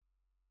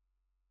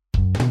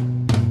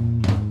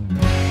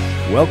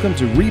Welcome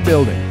to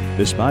Rebuilding.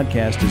 This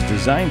podcast is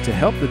designed to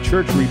help the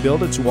church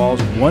rebuild its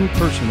walls one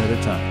person at a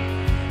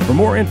time. For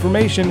more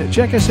information,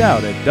 check us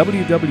out at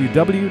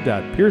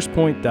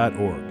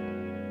www.piercepoint.org.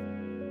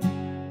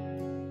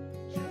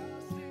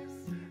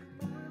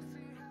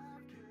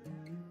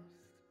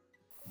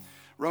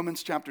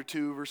 Romans chapter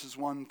 2, verses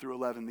 1 through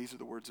 11, these are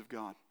the words of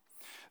God.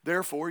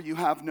 Therefore, you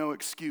have no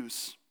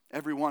excuse,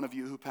 every one of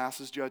you who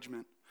passes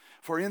judgment.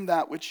 For in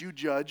that which you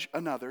judge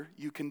another,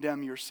 you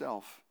condemn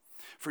yourself.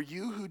 For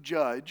you who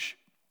judge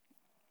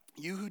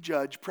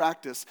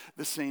practice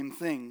the same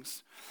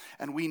things.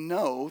 And we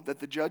know that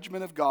the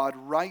judgment of God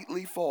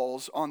rightly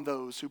falls on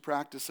those who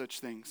practice such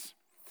things.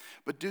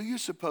 But do you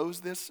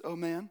suppose this, O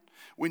man,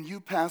 when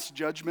you pass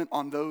judgment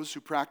on those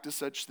who practice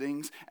such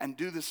things and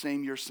do the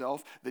same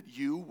yourself, that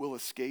you will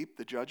escape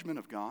the judgment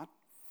of God?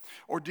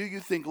 Or do you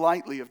think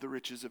lightly of the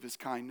riches of his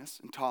kindness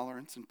and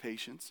tolerance and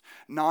patience,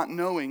 not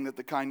knowing that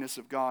the kindness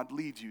of God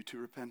leads you to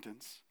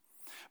repentance?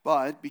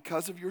 But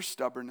because of your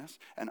stubbornness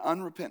and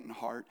unrepentant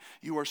heart,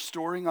 you are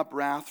storing up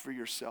wrath for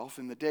yourself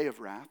in the day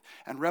of wrath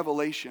and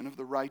revelation of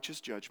the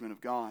righteous judgment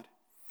of God,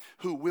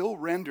 who will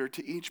render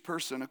to each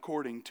person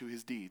according to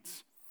his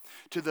deeds.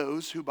 To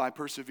those who by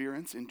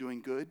perseverance in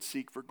doing good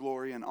seek for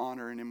glory and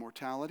honor and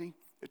immortality,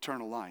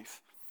 eternal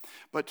life.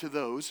 But to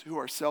those who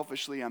are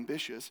selfishly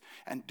ambitious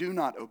and do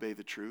not obey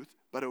the truth,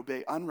 but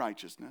obey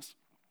unrighteousness,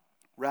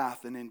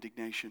 wrath and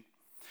indignation.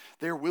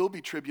 There will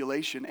be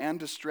tribulation and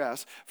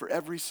distress for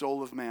every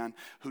soul of man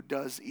who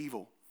does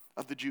evil,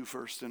 of the Jew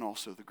first and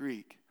also the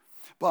Greek.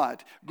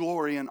 But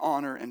glory and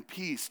honor and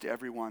peace to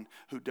everyone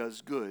who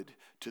does good,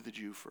 to the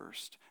Jew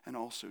first and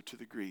also to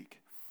the Greek.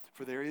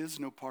 For there is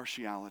no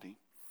partiality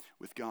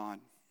with God.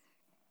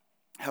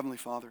 Heavenly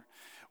Father,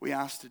 we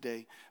ask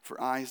today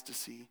for eyes to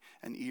see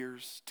and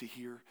ears to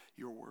hear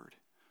your word.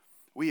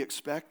 We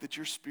expect that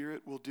your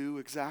Spirit will do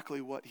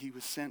exactly what he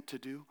was sent to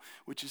do,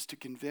 which is to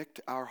convict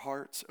our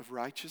hearts of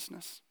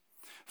righteousness.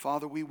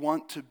 Father, we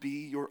want to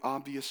be your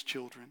obvious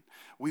children.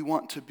 We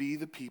want to be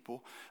the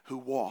people who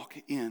walk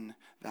in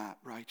that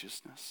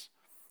righteousness.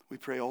 We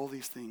pray all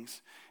these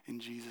things in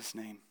Jesus'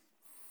 name.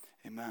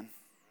 Amen.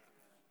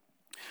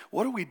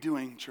 What are we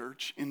doing,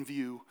 church, in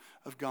view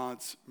of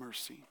God's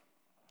mercy?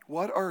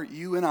 What are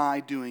you and I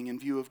doing in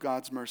view of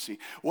God's mercy?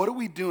 What are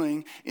we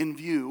doing in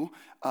view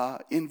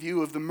of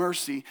the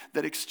mercy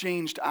that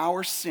exchanged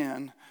our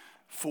sin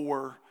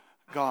for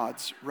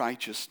God's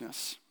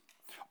righteousness?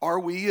 Are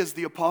we, as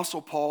the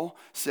Apostle Paul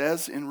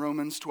says in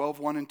Romans 12,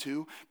 1 and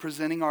 2,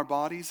 presenting our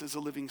bodies as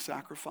a living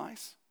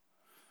sacrifice?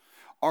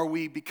 Are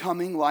we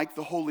becoming like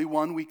the Holy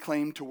One we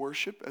claim to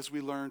worship, as we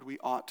learned we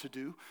ought to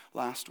do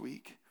last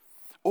week?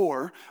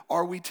 Or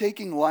are we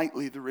taking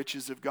lightly the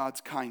riches of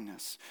God's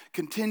kindness,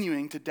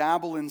 continuing to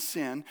dabble in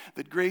sin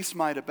that grace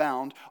might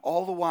abound,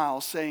 all the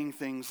while saying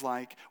things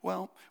like,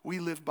 well, we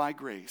live by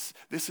grace.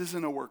 This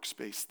isn't a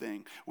works-based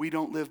thing. We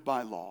don't live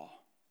by law.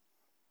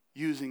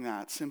 Using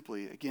that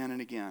simply again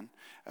and again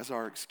as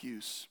our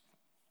excuse.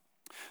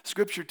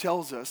 Scripture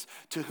tells us,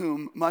 to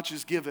whom much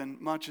is given,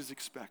 much is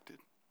expected.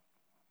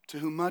 To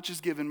whom much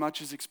is given,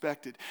 much is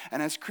expected.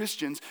 And as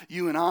Christians,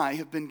 you and I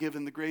have been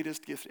given the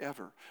greatest gift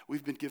ever.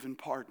 We've been given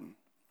pardon.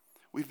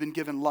 We've been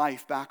given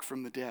life back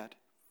from the dead.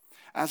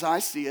 As I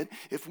see it,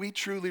 if we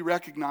truly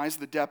recognize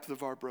the depth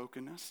of our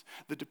brokenness,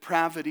 the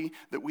depravity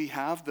that we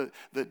have,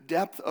 the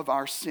depth of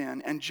our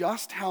sin, and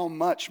just how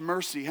much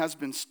mercy has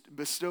been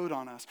bestowed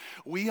on us,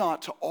 we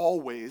ought to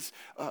always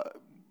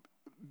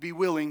be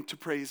willing to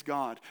praise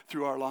God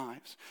through our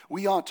lives.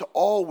 We ought to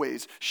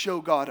always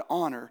show God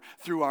honor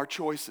through our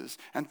choices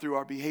and through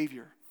our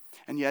behavior.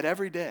 And yet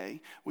every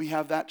day we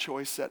have that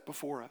choice set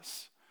before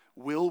us.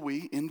 Will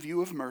we, in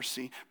view of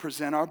mercy,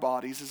 present our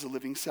bodies as a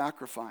living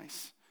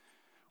sacrifice?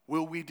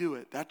 Will we do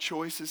it? That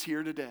choice is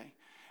here today.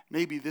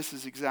 Maybe this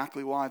is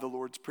exactly why the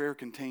Lord's Prayer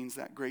contains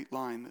that great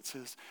line that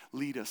says,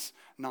 "Lead us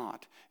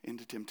not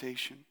into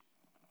temptation."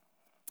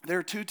 There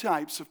are two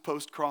types of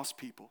post-cross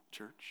people,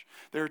 church.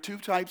 There are two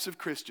types of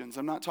Christians.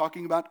 I'm not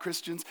talking about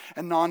Christians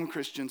and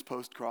non-Christians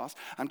post-cross.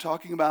 I'm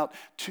talking about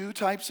two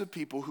types of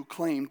people who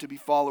claim to be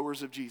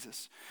followers of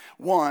Jesus.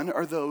 One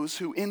are those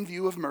who, in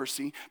view of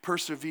mercy,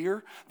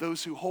 persevere,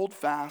 those who hold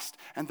fast,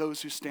 and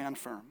those who stand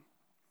firm.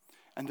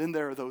 And then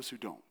there are those who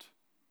don't.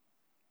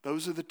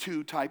 Those are the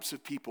two types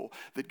of people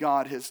that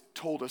God has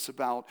told us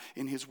about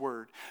in his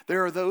word.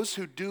 There are those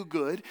who do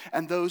good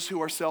and those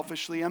who are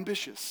selfishly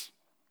ambitious.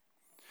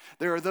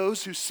 There are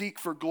those who seek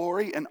for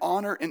glory and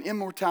honor and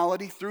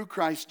immortality through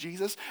Christ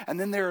Jesus, and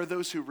then there are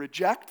those who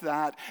reject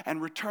that and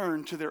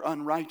return to their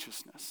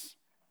unrighteousness.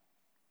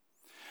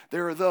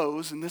 There are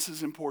those, and this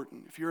is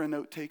important, if you're a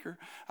note taker,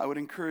 I would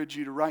encourage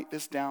you to write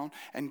this down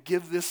and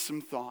give this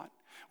some thought.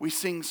 We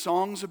sing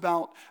songs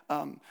about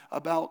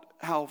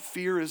how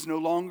fear is no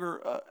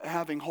longer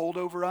having hold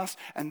over us,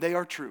 and they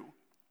are true.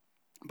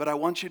 But I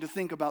want you to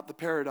think about the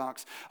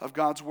paradox of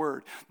God's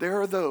word. There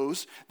are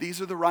those,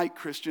 these are the right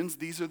Christians,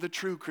 these are the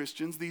true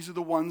Christians, these are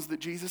the ones that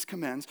Jesus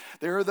commends.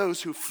 There are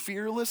those who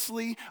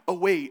fearlessly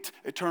await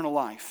eternal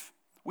life.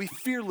 We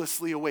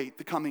fearlessly await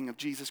the coming of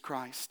Jesus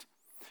Christ.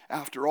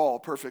 After all,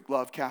 perfect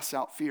love casts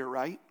out fear,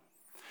 right?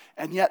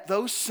 And yet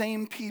those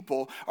same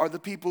people are the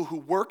people who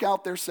work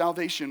out their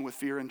salvation with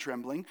fear and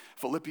trembling,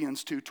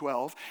 Philippians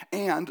 2:12,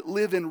 and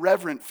live in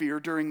reverent fear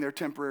during their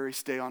temporary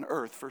stay on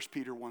earth, 1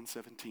 Peter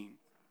 1:17.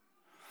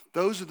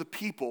 Those are the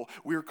people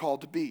we're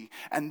called to be.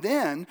 And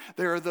then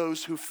there are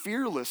those who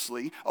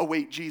fearlessly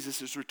await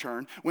Jesus'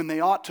 return when they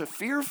ought to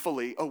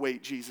fearfully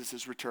await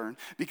Jesus' return,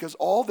 because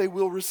all they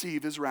will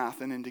receive is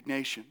wrath and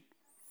indignation.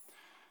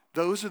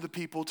 Those are the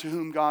people to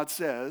whom God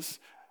says,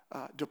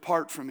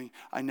 depart from me,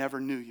 I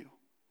never knew you.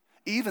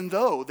 Even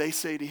though they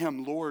say to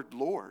him, Lord,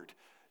 Lord,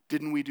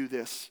 didn't we do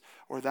this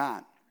or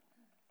that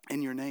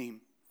in your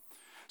name?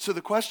 So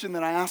the question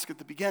that I asked at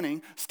the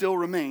beginning still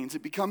remains.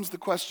 It becomes the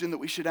question that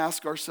we should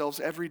ask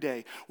ourselves every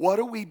day. What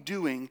are we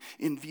doing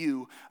in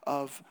view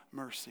of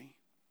mercy?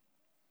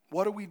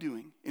 What are we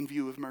doing in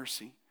view of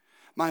mercy?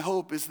 My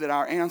hope is that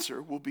our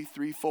answer will be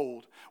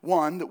threefold.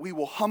 One, that we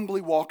will humbly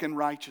walk in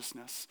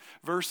righteousness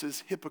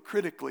versus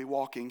hypocritically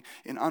walking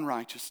in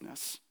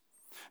unrighteousness.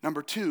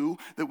 Number two,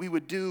 that we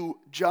would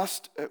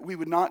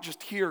not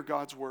just hear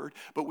God's word,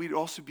 but we'd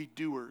also be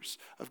doers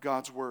of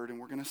God's word. And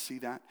we're going to see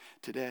that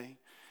today.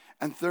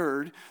 And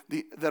third,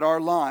 that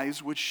our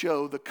lives would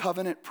show the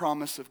covenant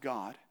promise of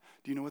God.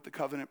 Do you know what the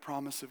covenant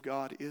promise of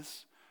God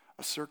is?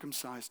 A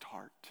circumcised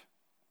heart.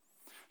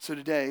 So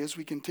today, as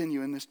we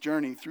continue in this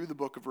journey through the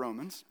book of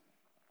Romans,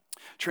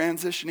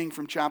 transitioning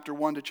from chapter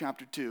 1 to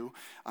chapter 2,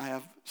 I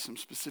have some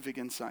specific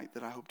insight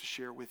that I hope to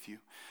share with you.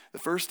 The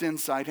first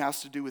insight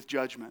has to do with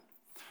judgment.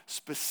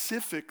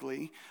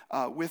 Specifically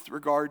with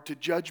regard to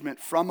judgment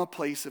from a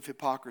place of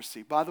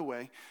hypocrisy. By the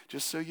way,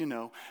 just so you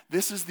know,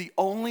 this is the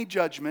only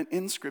judgment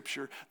in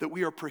Scripture that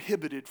we are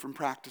prohibited from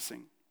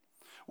practicing.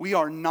 We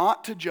are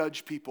not to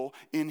judge people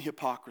in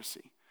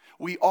hypocrisy.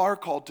 We are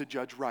called to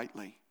judge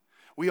rightly.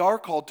 We are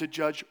called to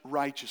judge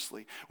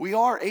righteously. We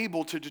are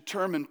able to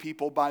determine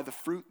people by the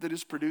fruit that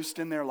is produced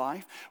in their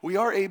life. We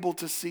are able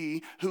to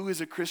see who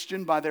is a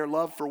Christian by their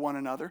love for one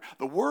another.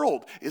 The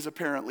world is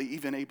apparently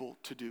even able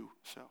to do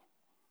so.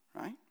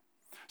 Right?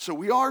 So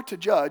we are to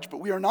judge, but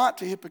we are not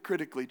to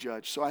hypocritically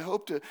judge. So I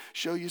hope to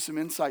show you some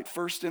insight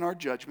first in our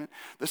judgment.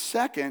 The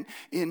second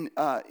in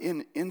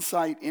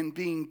insight in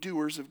being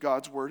doers of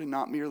God's word and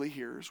not merely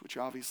hearers, which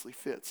obviously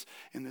fits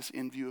in this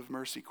in view of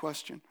mercy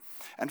question.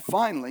 And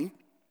finally,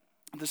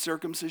 the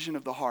circumcision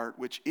of the heart,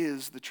 which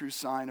is the true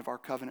sign of our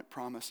covenant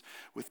promise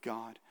with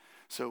God.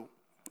 So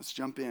let's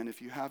jump in.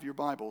 If you have your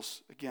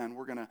Bibles, again,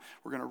 we're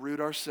gonna root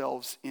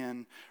ourselves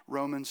in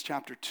Romans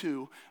chapter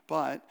 2,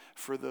 but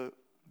for the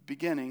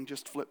beginning,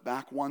 just flip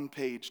back one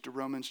page to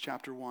Romans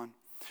chapter 1.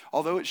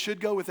 Although it should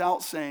go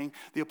without saying,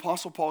 the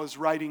Apostle Paul is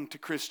writing to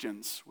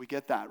Christians. We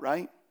get that,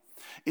 right?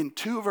 In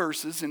two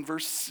verses, in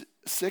verse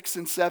 6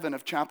 and 7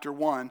 of chapter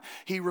 1,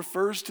 he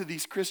refers to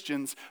these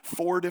Christians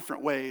 4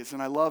 different ways,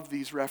 and I love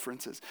these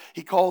references.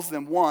 He calls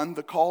them 1,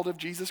 the called of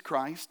Jesus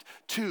Christ,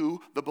 2,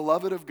 the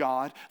beloved of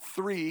God,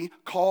 3,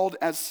 called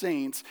as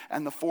saints,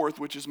 and the 4th,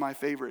 which is my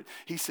favorite.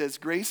 He says,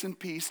 grace and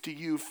peace to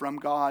you from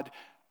God,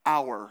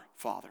 our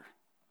Father.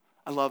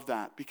 I love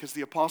that because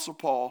the Apostle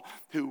Paul,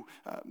 who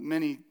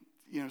many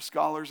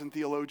scholars and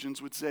theologians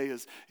would say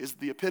is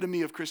the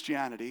epitome of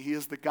Christianity. He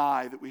is the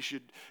guy that we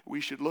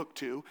should look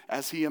to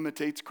as he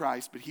imitates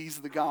Christ, but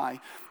he's the guy.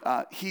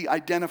 He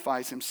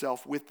identifies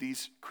himself with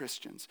these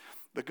Christians,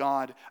 the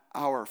God,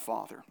 our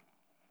Father.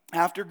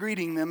 After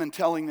greeting them and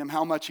telling them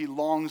how much he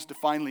longs to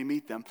finally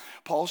meet them,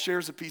 Paul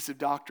shares a piece of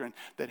doctrine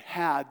that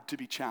had to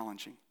be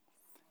challenging.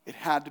 It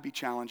had to be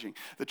challenging.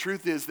 The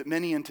truth is that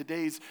many in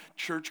today's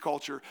church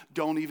culture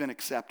don't even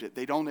accept it.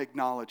 They don't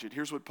acknowledge it.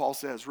 Here's what Paul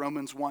says,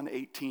 Romans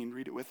 1:18.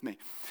 Read it with me.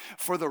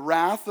 For the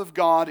wrath of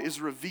God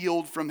is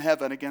revealed from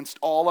heaven against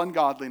all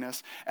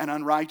ungodliness and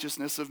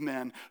unrighteousness of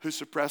men who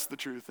suppress the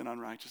truth in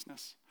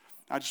unrighteousness.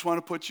 I just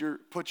want to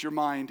put your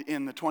mind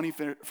in the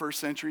 21st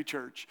century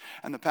church,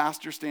 and the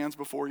pastor stands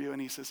before you and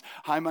he says,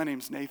 hi, my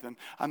name's Nathan.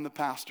 I'm the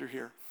pastor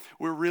here.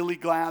 We're really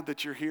glad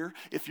that you're here.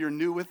 If you're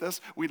new with us,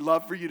 we'd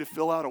love for you to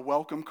fill out a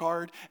welcome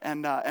card,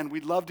 and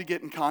we'd love to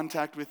get in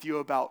contact with you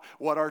about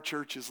what our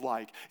church is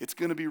like. It's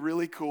going to be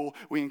really cool.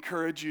 We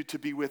encourage you to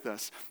be with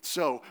us.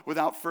 So,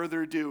 without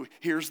further ado,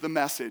 here's the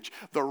message.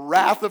 The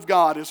wrath of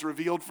God is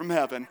revealed from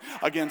heaven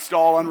against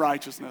all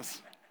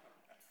unrighteousness.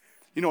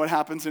 You know what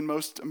happens in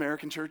most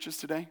American churches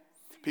today?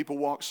 People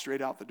walk straight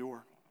out the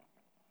door.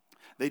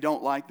 They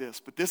don't like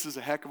this, but this is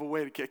a heck of a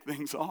way to kick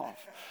things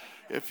off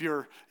if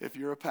you're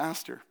a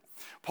pastor.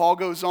 Paul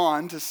goes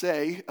on to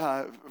say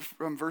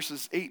from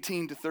verses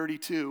 18 to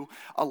 32,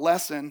 a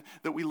lesson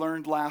that we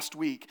learned last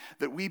week,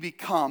 that we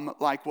become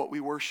like what we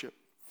worship.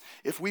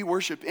 If we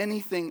worship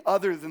anything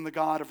other than the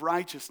God of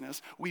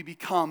righteousness, we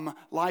become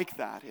like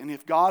that. And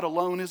if God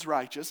alone is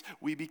righteous,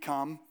 we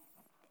become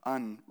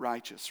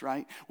unrighteous,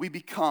 right? We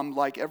become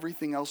like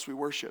everything else we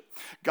worship.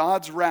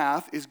 God's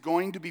wrath is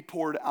going to be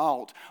poured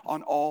out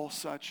on all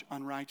such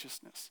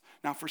unrighteousness.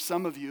 Now, for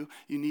some of you,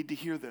 you need to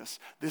hear this.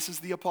 This is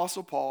the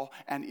Apostle Paul,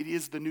 and it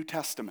is the New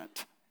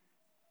Testament.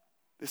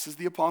 This is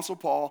the Apostle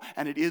Paul,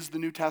 and it is the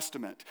New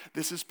Testament.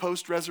 This is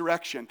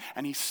post-resurrection,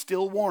 and he's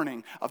still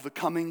warning of the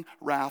coming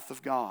wrath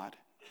of God.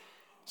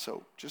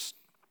 So just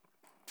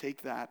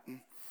take that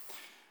and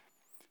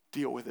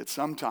deal with it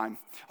sometime.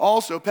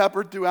 Also,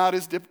 peppered throughout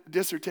his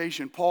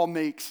dissertation, Paul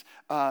makes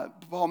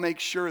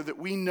sure that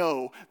we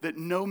know that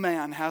no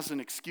man has an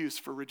excuse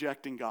for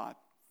rejecting God.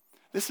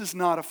 This is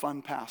not a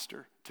fun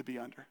pastor to be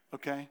under,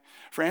 okay?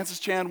 Francis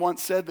Chan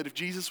once said that if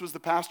Jesus was the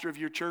pastor of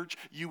your church,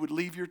 you would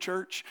leave your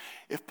church.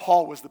 If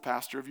Paul was the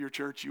pastor of your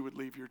church, you would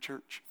leave your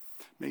church.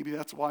 Maybe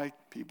that's why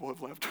people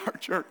have left our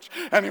church.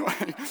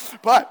 Anyway,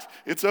 but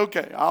it's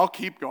okay. I'll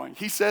keep going.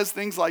 He says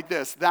things like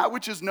this: that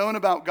which is known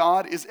about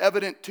God is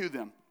evident to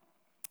them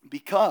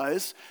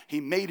because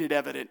he made it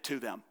evident to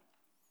them.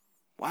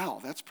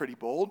 Wow, that's pretty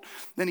bold.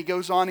 Then he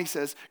goes on, he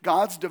says,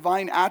 God's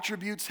divine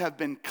attributes have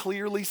been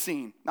clearly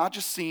seen. Not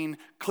just seen,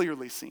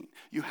 clearly seen.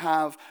 You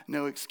have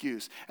no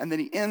excuse. And then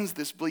he ends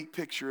this bleak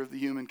picture of the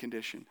human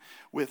condition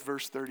with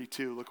verse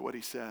 32. Look at what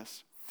he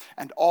says.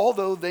 And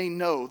although they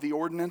know the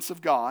ordinance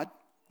of God,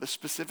 the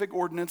specific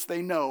ordinance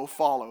they know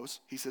follows.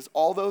 He says,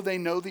 although they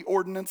know the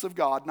ordinance of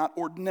God, not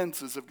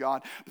ordinances of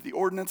God, but the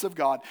ordinance of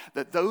God,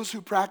 that those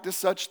who practice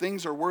such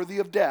things are worthy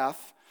of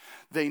death,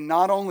 they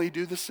not only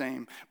do the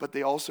same, but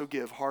they also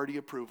give hearty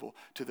approval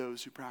to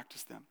those who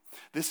practice them.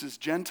 This is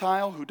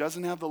Gentile who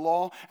doesn't have the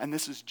law, and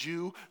this is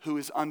Jew who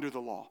is under the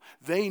law.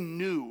 They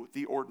knew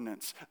the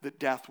ordinance that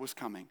death was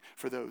coming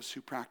for those who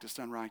practiced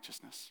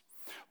unrighteousness.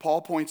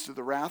 Paul points to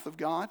the wrath of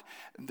God,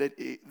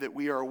 that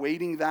we are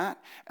awaiting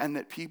that, and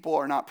that people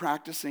are not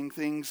practicing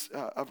things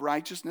of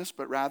righteousness,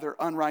 but rather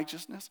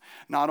unrighteousness.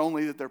 Not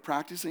only that they're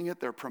practicing it,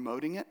 they're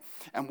promoting it.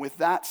 And with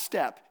that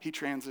step, he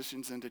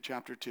transitions into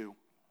chapter 2.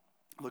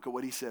 Look at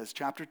what he says,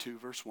 chapter 2,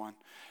 verse 1.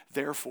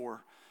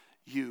 Therefore,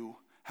 you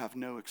have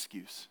no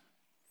excuse.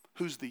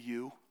 Who's the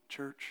you,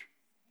 church?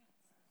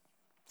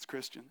 It's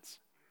Christians.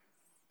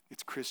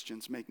 It's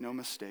Christians, make no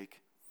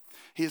mistake.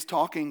 He is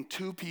talking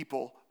to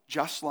people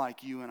just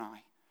like you and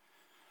I.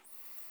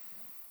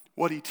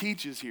 What he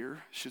teaches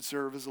here should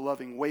serve as a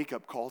loving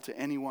wake-up call to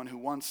anyone who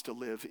wants to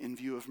live in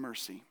view of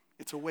mercy.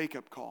 It's a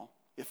wake-up call.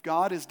 If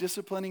God is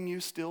disciplining you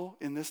still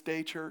in this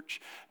day, church,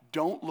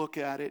 don't look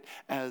at it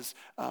as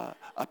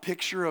a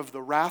picture of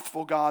the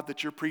wrathful God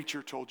that your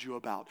preacher told you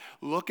about.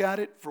 Look at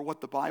it for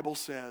what the Bible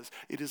says.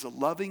 It is a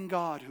loving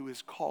God who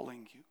is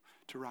calling you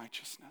to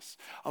righteousness.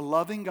 A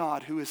loving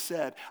God who has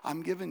said,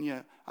 I'm giving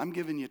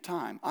you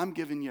time. I'm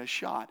giving you a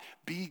shot.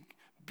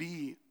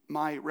 Be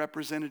my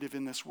representative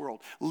in this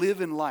world.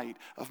 Live in light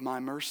of my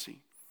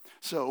mercy.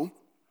 So,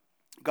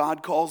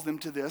 God calls them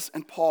to this,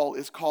 and Paul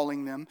is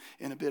calling them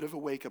in a bit of a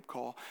wake-up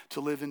call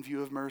to live in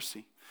view of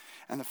mercy.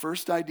 And the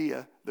first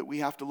idea that we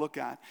have to look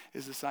at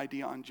is this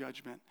idea on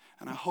judgment.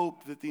 And I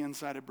hope that the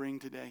insight I bring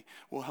today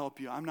will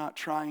help you. I'm not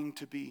trying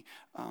to be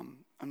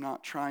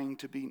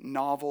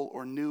novel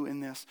or new in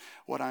this.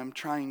 What I'm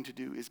trying to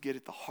do is get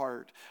at the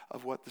heart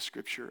of what the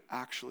Scripture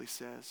actually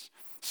says.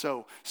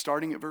 So,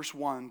 starting at verse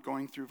 1,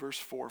 going through verse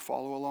 4,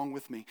 follow along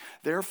with me.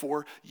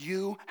 Therefore,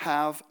 you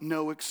have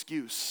no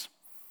excuse.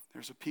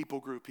 There's a people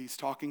group he's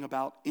talking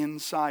about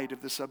inside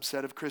of the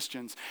subset of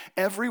Christians.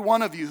 Every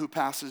one of you who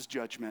passes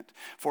judgment,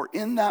 for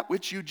in that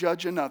which you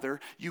judge another,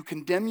 you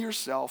condemn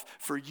yourself,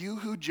 for you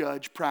who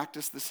judge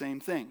practice the same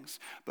things.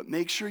 But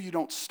make sure you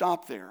don't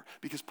stop there,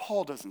 because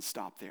Paul doesn't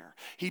stop there.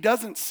 He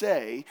doesn't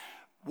say,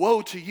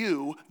 woe to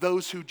you,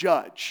 those who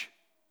judge.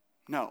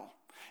 No,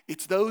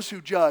 it's those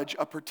who judge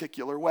a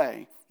particular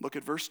way. Look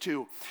at verse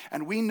 2.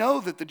 And we know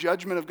that the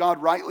judgment of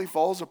God rightly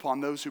falls upon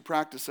those who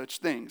practice such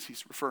things.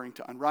 He's referring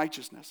to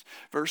unrighteousness.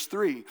 Verse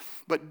 3.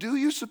 But do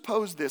you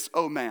suppose this,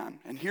 O man?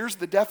 And here's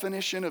the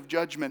definition of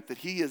judgment that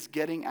he is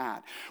getting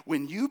at.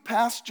 When you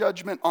pass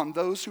judgment on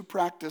those who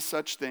practice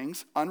such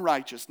things,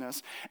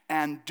 unrighteousness,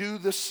 and do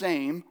the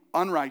same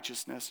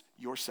unrighteousness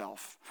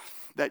yourself,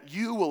 that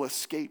you will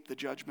escape the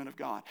judgment of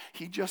God.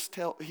 He just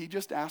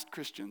asked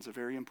Christians a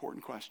very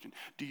important question.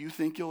 Do you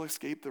think you'll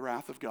escape the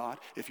wrath of God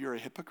if you're a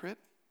hypocrite?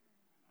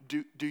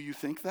 Do you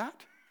think that?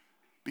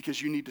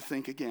 Because you need to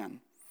think again.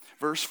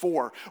 Verse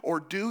 4,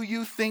 or do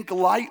you think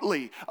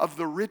lightly of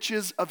the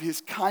riches of his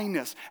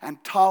kindness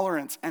and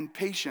tolerance and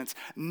patience,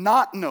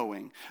 not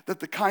knowing that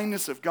the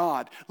kindness of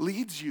God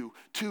leads you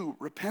to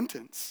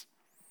repentance?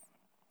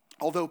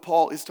 Although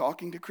Paul is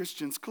talking to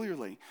Christians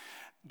clearly,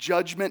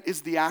 judgment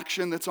is the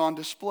action that's on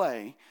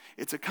display.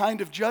 It's a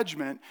kind of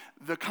judgment,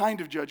 the kind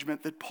of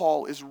judgment that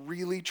Paul is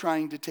really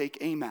trying to take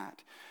aim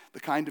at. The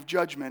kind of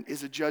judgment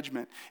is a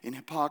judgment in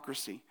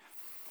hypocrisy.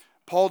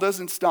 Paul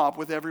doesn't stop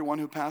with everyone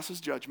who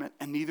passes judgment,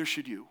 and neither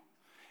should you.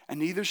 And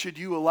neither should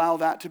you allow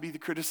that to be the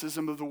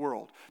criticism of the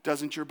world.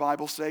 Doesn't your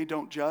Bible say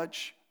don't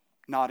judge?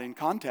 Not in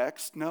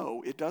context.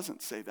 No, it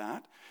doesn't say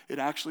that. It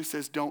actually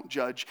says don't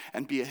judge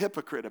and be a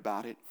hypocrite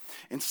about it.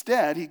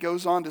 Instead, he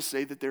goes on to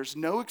say that there's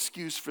no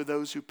excuse for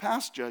those who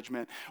pass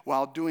judgment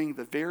while doing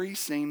the very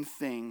same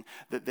thing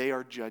that they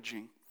are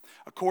judging.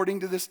 According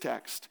to this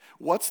text,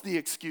 what's the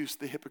excuse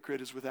the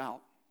hypocrite is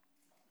without?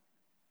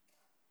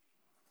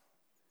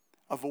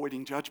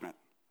 Avoiding judgment.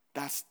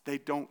 They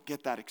don't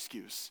get that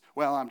excuse.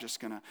 Well, I'm just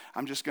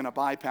gonna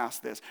bypass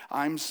this.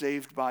 I'm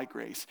saved by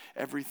grace.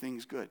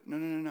 Everything's good.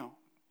 No.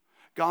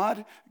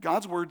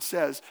 God's word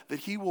says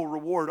that he will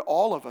reward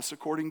all of us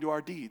according to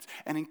our deeds.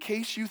 And in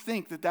case you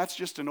think that that's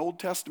just an Old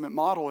Testament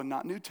model and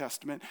not New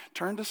Testament,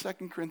 turn to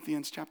 2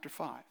 Corinthians chapter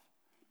 5.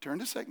 Turn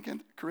to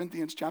 2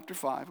 Corinthians chapter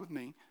 5 with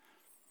me.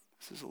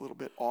 This is a little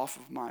bit off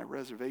of my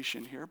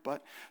reservation here,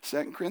 but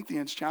 2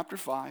 Corinthians chapter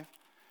 5,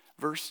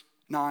 verse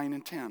 9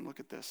 and 10. Look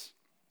at this.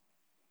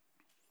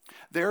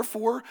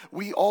 Therefore,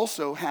 we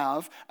also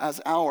have as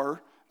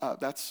our,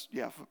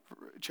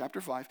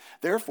 chapter 5.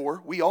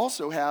 Therefore, we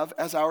also have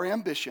as our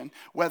ambition,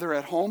 whether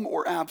at home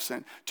or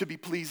absent, to be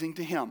pleasing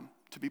to him,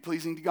 to be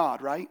pleasing to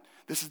God, right?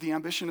 This is the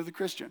ambition of the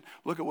Christian.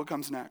 Look at what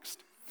comes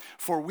next.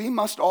 For we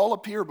must all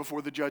appear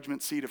before the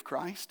judgment seat of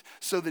Christ,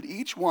 so that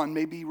each one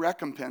may be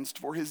recompensed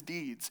for his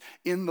deeds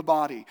in the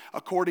body,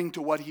 according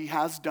to what he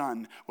has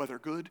done, whether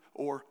good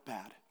or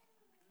bad.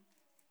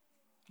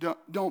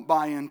 Don't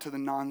buy into the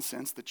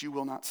nonsense that you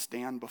will not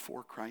stand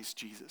before Christ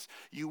Jesus.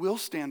 You will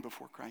stand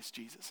before Christ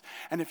Jesus.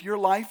 And if your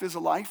life is a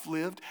life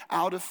lived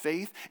out of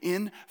faith,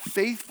 in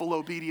faithful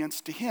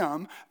obedience to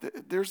him,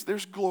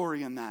 there's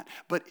glory in that.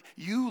 But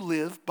you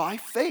live by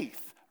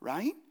faith,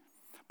 right?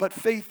 But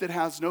faith that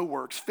has no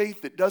works,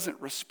 faith that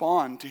doesn't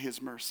respond to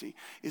his mercy,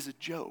 is a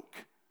joke.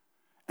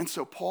 And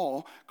so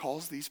Paul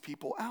calls these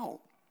people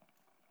out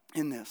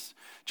in this.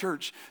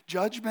 Church,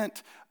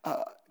 judgment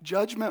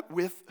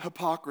with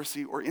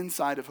hypocrisy or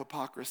inside of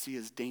hypocrisy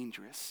is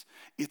dangerous.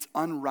 It's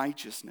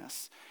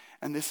unrighteousness.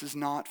 And this is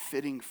not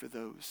fitting for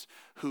those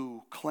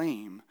who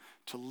claim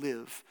to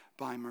live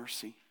by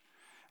mercy.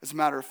 As a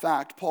matter of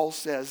fact, Paul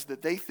says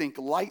that they think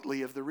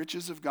lightly of the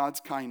riches of God's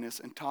kindness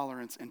and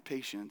tolerance and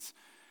patience.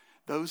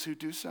 Those who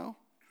do so,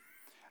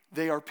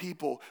 they are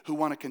people who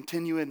want to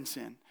continue in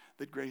sin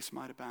that grace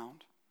might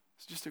abound.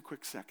 So just a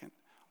quick second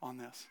on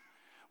this.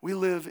 We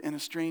live in a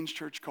strange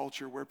church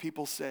culture where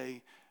people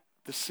say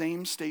the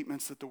same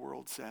statements that the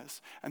world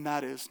says, and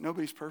that is,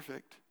 nobody's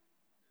perfect.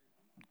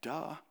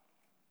 Duh.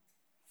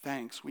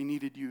 Thanks. We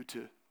needed you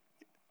to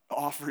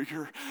offer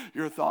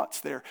your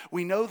thoughts there.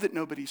 We know that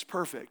nobody's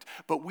perfect,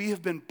 but we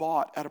have been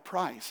bought at a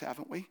price,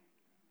 haven't we?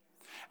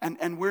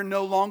 And we're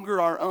no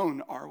longer our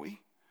own, are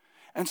we?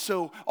 And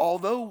so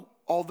although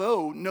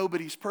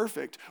nobody's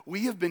perfect,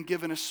 we have been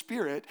given a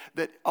spirit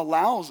that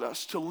allows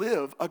us to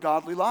live a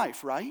godly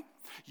life, right?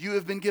 You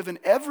have been given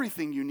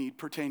everything you need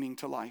pertaining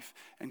to life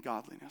and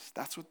godliness.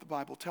 That's what the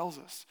Bible tells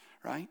us,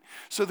 right?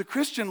 So the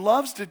Christian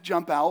loves to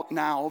jump out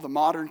now, the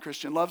modern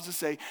Christian loves to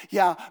say,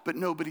 yeah, but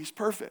nobody's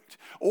perfect.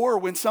 Or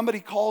when somebody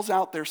calls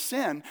out their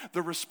sin,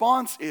 the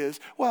response is,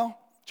 well,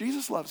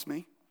 Jesus loves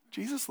me.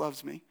 Jesus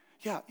loves me.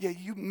 Yeah,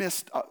 you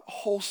missed a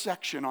whole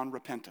section on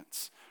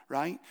repentance,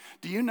 right?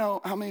 Do you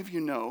know, how many of you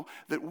know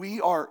that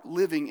we are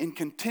living in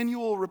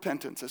continual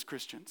repentance as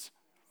Christians?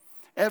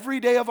 Every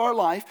day of our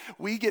life,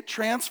 we get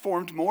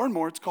transformed more and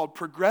more. It's called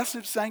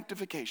progressive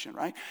sanctification,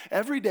 right?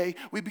 Every day,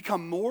 we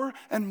become more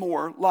and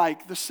more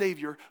like the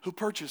Savior who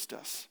purchased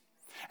us.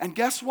 And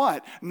guess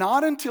what?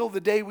 Not until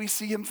the day we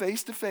see him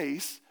face to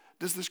face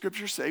does the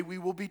scripture say we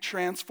will be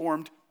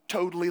transformed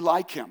totally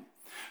like him.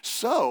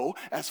 So,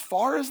 as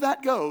far as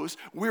that goes,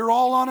 we're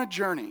all on a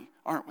journey,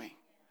 aren't we?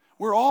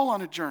 We're all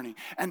on a journey.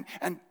 And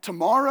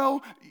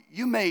tomorrow,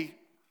 you may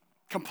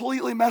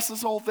completely mess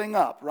this whole thing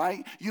up,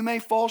 right? You may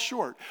fall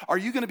short. Are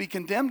you going to be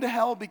condemned to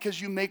hell because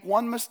you make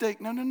one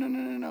mistake?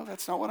 No.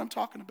 That's not what I'm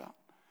talking about.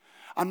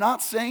 I'm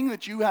not saying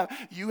that you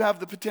have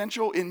the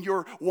potential in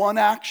your one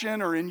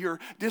action or in your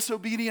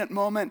disobedient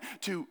moment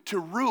to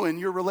ruin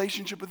your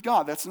relationship with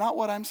God. That's not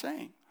what I'm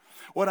saying.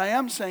 What I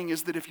am saying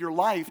is that if your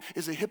life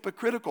is a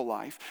hypocritical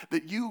life,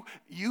 that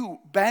you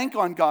bank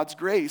on God's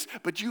grace,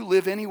 but you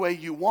live any way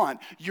you want,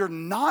 you're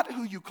not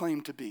who you claim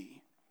to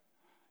be.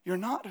 You're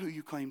not who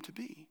you claim to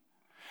be.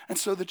 And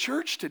so the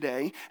church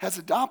today has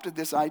adopted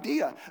this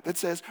idea that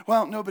says,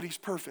 well, nobody's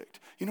perfect.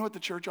 You know what the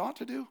church ought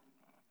to do?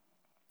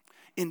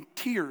 In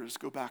tears,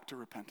 go back to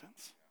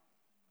repentance.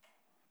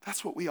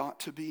 That's what we ought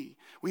to be.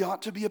 We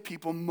ought to be a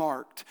people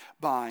marked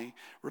by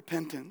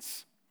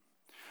repentance.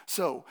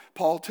 So,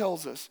 Paul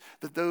tells us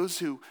that those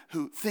who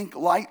think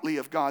lightly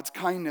of God's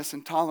kindness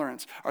and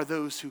tolerance are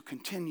those who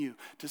continue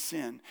to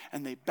sin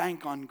and they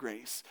bank on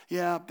grace.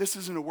 Yeah, this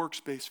isn't a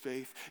works-based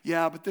faith.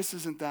 Yeah, but this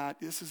isn't that.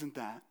 This isn't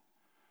that.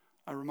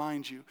 I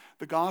remind you,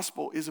 the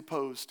gospel is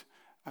opposed.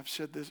 I've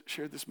shared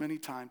this many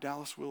times.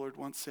 Dallas Willard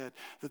once said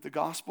that the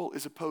gospel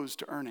is opposed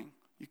to earning.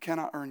 You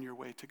cannot earn your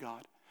way to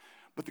God.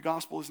 But the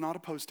gospel is not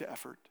opposed to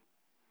effort.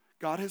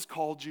 God has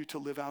called you to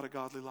live out a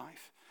godly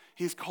life.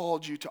 He has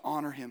called you to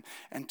honor him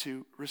and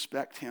to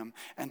respect him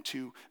and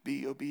to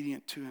be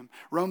obedient to him.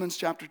 Romans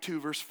chapter 2,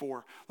 verse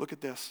 4. Look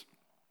at this.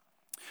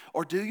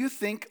 Or do you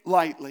think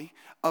lightly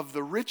of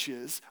the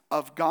riches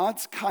of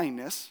God's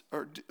kindness,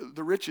 or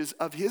the riches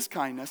of his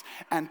kindness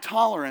and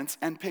tolerance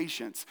and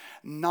patience,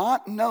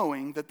 not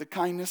knowing that the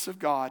kindness of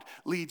God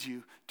leads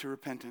you to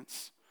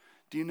repentance?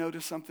 Do you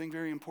notice something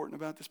very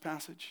important about this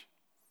passage?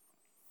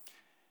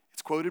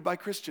 It's quoted by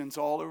Christians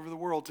all over the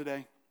world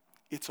today.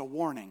 It's a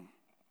warning.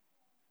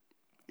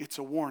 It's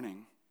a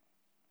warning.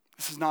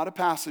 This is not a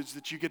passage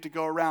that you get to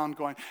go around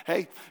going,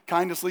 hey,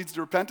 kindness leads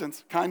to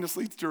repentance. Kindness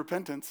leads to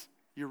repentance.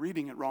 You're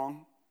reading it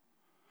wrong.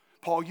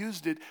 Paul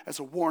used it as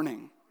a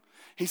warning.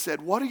 He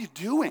said, what are you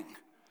doing?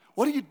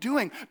 What are you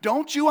doing?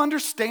 Don't you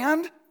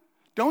understand?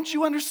 Don't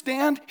you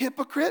understand,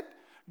 hypocrite?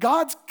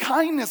 God's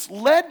kindness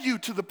led you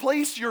to the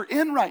place you're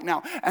in right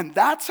now. And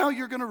that's how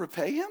you're going to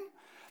repay him?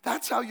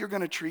 That's how you're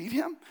going to treat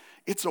him?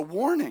 It's a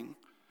warning.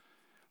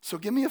 So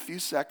give me a few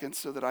seconds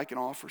so that I can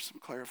offer some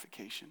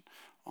clarification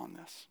on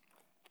this.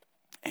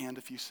 And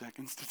a few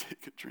seconds to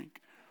take a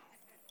drink.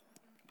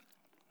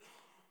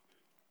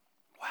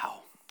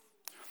 Wow.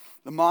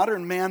 The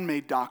modern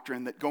man-made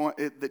doctrine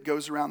that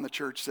goes around the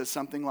church says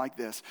something like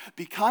this.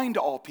 Be kind to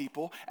all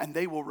people and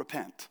they will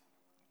repent.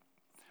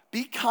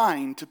 Be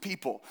kind to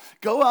people.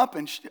 Go up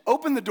and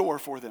open the door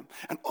for them.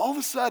 And all of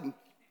a sudden,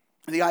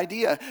 the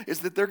idea is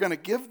that they're going to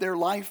give their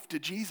life to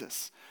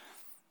Jesus.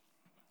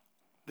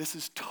 This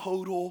is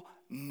total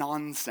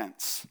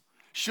nonsense.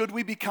 Should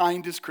we be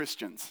kind as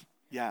Christians?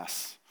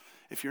 Yes.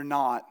 If you're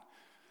not,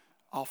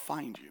 I'll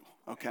find you,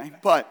 okay?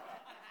 But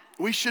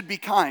we should be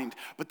kind.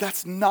 But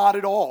that's not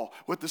at all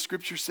what the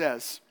scripture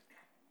says.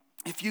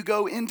 If you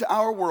go into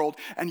our world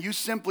and you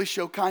simply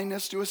show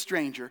kindness to a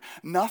stranger,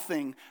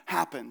 nothing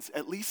happens,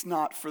 at least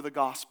not for the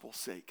gospel's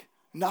sake.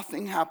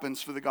 Nothing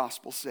happens for the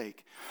gospel's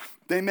sake.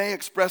 They may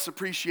express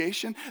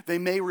appreciation. They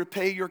may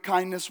repay your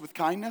kindness with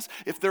kindness.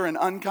 If they're an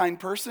unkind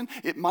person,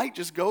 it might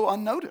just go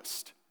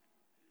unnoticed,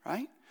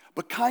 right?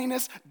 But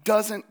kindness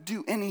doesn't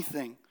do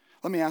anything.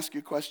 Let me ask you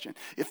a question.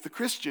 If the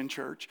Christian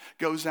church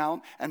goes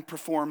out and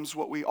performs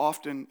what we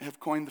often have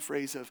coined the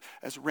phrase of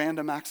as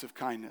random acts of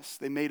kindness.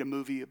 They made a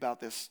movie about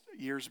this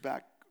years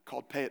back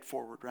called Pay It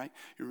Forward, right?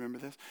 You remember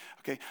this?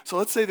 Okay, so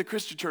let's say the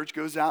Christian church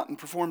goes out and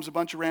performs a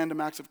bunch of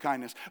random acts of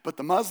kindness, but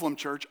the Muslim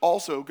church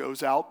also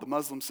goes out, the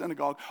Muslim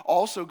synagogue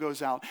also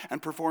goes out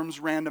and performs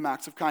random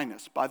acts of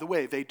kindness. By the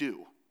way, they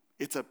do.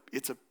 It's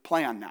a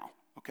plan now,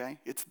 okay?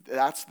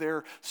 That's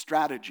their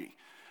strategy.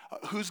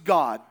 Whose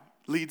God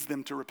leads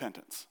them to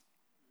repentance?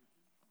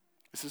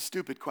 It's a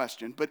stupid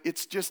question, but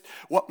it's just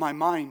what my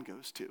mind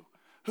goes to.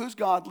 Whose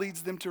God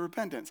leads them to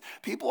repentance?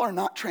 People are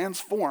not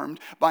transformed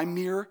by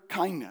mere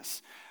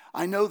kindness.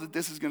 I know that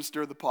this is going to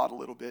stir the pot a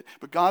little bit,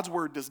 but God's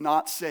word does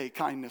not say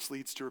kindness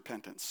leads to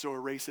repentance, so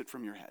erase it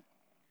from your head.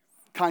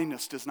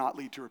 Kindness does not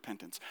lead to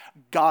repentance.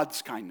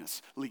 God's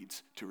kindness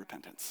leads to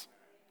repentance.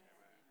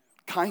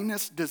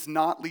 Kindness does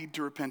not lead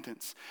to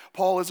repentance.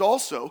 Paul is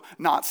also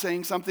not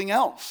saying something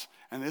else.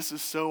 And this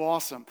is so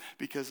awesome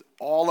because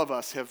all of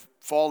us have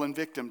fallen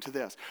victim to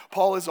this.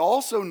 Paul is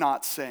also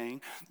not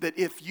saying that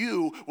if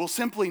you will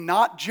simply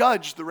not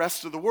judge the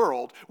rest of the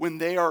world when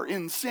they are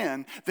in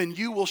sin, then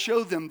you will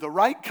show them the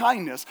right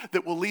kindness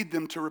that will lead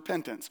them to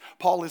repentance.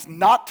 Paul is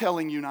not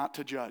telling you not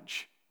to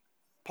judge.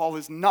 Paul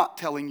is not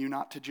telling you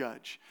not to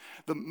judge.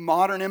 The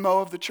modern MO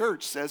of the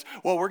church says,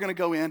 well, we're going to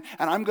go in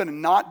and I'm going to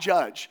not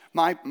judge.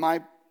 My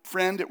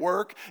friend at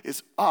work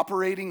is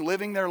operating,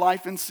 living their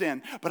life in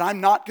sin, but I'm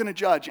not going to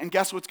judge. And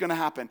guess what's going to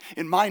happen?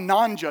 In my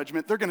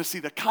non-judgment, they're going to see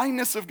the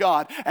kindness of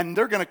God and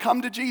they're going to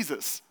come to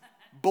Jesus.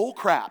 Bull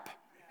crap.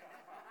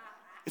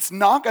 It's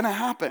not going to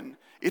happen.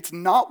 It's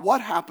not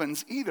what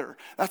happens either.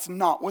 That's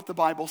not what the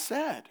Bible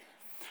said.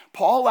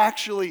 Paul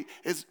actually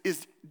is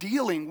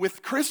dealing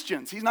with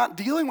Christians. He's not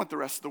dealing with the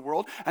rest of the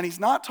world, and he's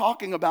not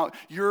talking about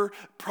your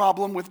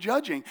problem with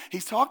judging.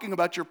 He's talking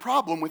about your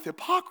problem with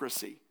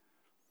hypocrisy.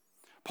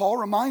 Paul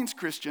reminds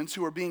Christians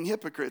who are being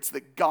hypocrites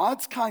that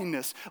God's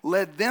kindness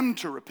led them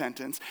to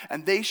repentance,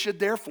 and they should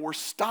therefore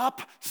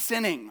stop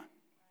sinning.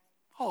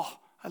 Oh,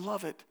 I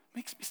love it.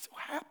 Makes me so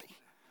happy.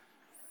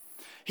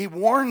 He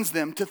warns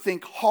them to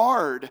think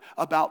hard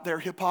about their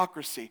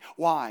hypocrisy.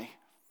 Why?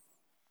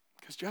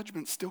 Because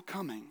judgment's still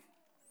coming.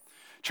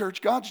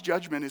 Church, God's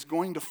judgment is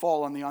going to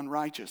fall on the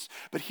unrighteous.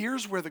 But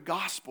here's where the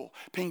gospel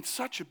paints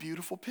such a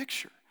beautiful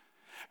picture.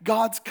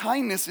 God's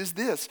kindness is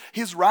this.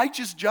 His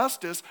righteous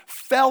justice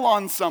fell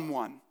on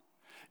someone.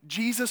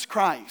 Jesus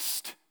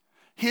Christ.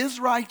 His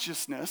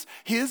righteousness,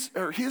 his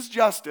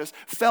justice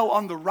fell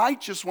on the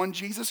righteous one,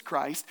 Jesus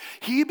Christ.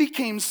 He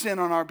became sin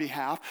on our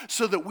behalf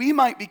so that we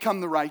might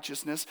become the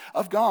righteousness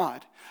of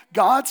God.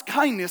 God's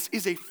kindness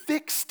is a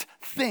fixed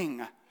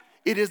thing.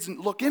 It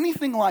doesn't look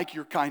anything like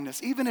your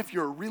kindness, even if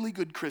you're a really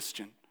good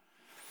Christian.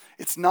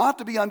 It's not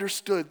to be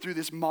understood through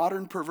this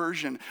modern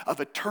perversion of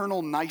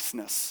eternal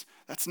niceness.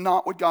 That's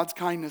not what God's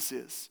kindness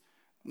is.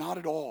 Not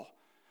at all.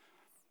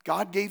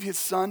 God gave his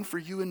son for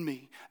you and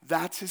me.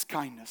 That's his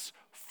kindness.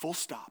 Full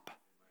stop.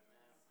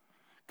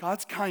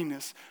 God's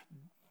kindness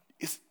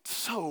is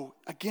so,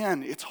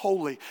 again, it's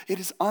holy. It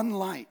is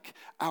unlike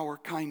our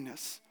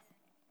kindness.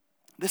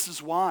 This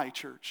is why,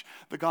 church,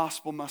 the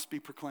gospel must be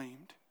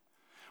proclaimed.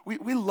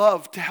 We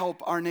love to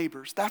help our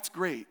neighbors. That's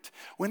great.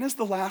 When is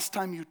the last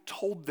time you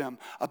told them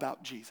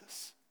about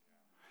Jesus?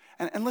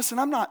 And listen,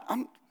 I'm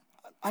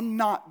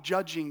not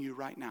judging you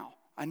right now.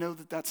 I know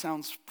that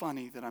sounds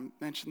funny that I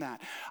mentioned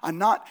that. I'm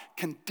not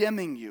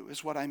condemning you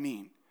is what I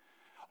mean.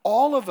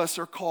 All of us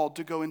are called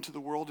to go into the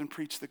world and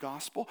preach the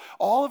gospel.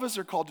 All of us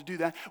are called to do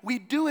that. We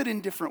do it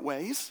in different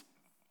ways.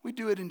 We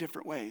do it in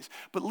different ways.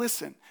 But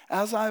listen,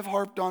 as I've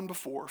harped on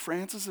before,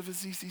 Francis of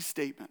Assisi's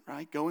statement,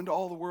 right? Go into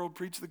all the world,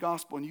 preach the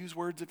gospel, and use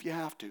words if you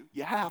have to.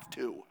 You have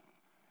to.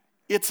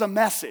 It's a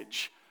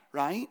message,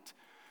 right?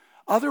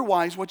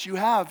 Otherwise, what you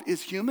have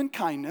is human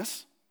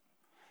kindness,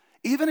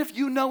 even if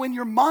you know in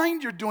your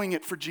mind you're doing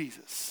it for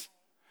Jesus.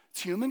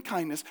 It's human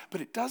kindness,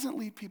 but it doesn't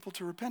lead people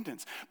to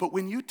repentance. But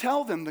when you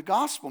tell them the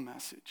gospel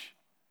message,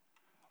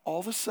 all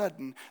of a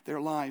sudden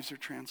their lives are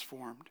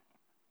transformed.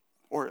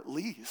 Or at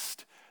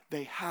least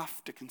they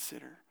have to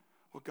consider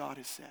what God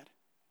has said.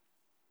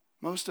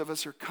 Most of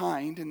us are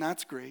kind, and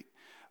that's great,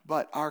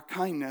 but our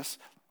kindness,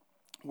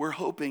 we're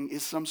hoping,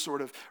 is some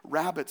sort of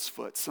rabbit's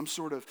foot, some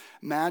sort of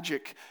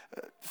magic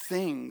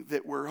thing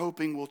that we're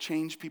hoping will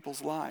change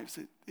people's lives.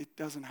 It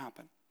doesn't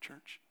happen,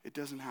 church. It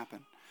doesn't happen.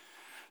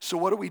 So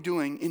what are we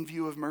doing in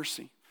view of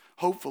mercy?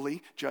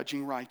 Hopefully,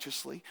 judging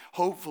righteously.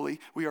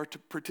 Hopefully, we are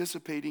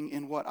participating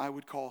in what I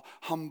would call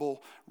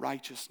humble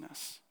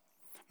righteousness.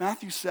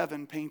 Matthew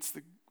 7 paints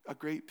a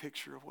great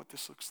picture of what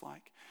this looks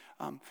like.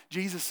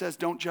 Jesus says,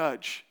 don't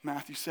judge,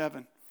 Matthew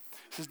 7.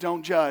 He says,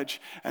 don't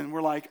judge. And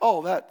we're like,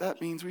 oh,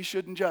 that means we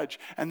shouldn't judge.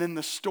 And then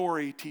the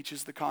story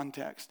teaches the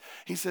context.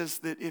 He says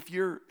that if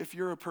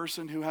you're a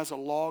person who has a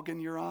log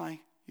in your eye,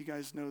 you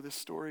guys know this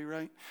story,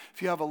 right?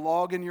 If you have a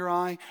log in your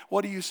eye,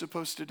 what are you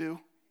supposed to do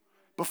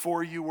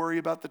before you worry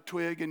about the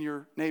twig in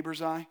your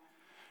neighbor's eye?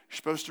 You're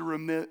supposed to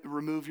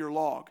remove your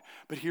log.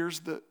 But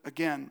here's the,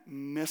 again,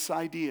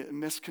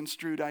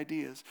 misconstrued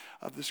ideas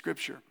of the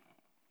scripture.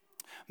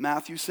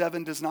 Matthew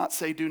 7 does not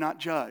say do not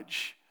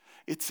judge.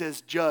 It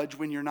says judge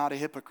when you're not a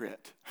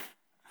hypocrite.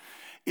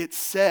 It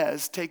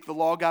says take the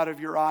log out of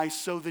your eye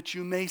so that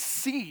you may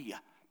see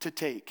to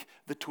take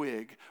the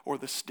twig or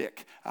the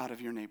stick out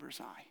of your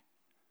neighbor's eye.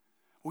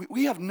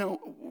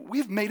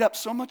 We've made up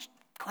so much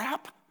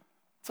crap.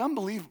 It's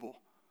unbelievable.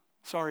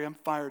 Sorry, I'm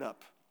fired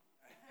up.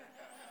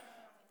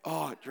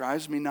 Oh, it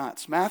drives me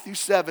nuts. Matthew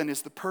 7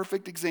 is the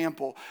perfect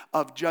example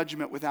of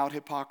judgment without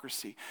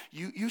hypocrisy.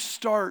 You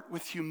start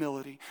with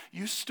humility.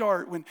 You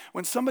start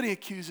when somebody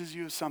accuses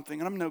you of something,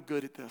 and I'm no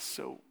good at this,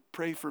 so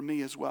pray for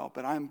me as well,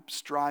 but I'm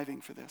striving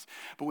for this.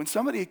 But when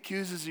somebody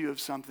accuses you of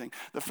something,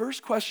 the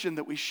first question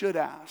that we should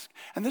ask,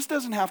 and this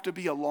doesn't have to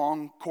be a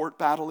long court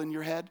battle in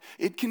your head,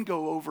 it can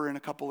go over in a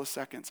couple of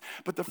seconds.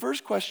 But the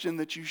first question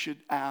that you should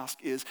ask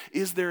is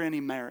there any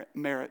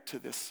merit to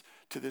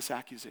this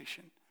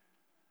accusation?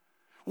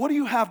 What do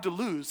you have to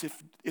lose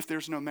if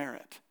there's no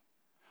merit?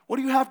 What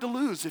do you have to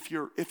lose if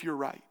you're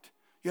right?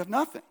 You have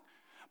nothing.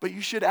 But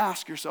you should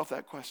ask yourself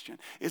that question.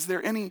 Is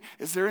there any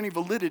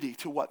validity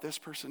to what this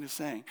person is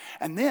saying?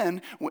 And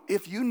then,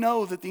 if you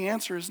know that the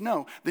answer is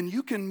no, then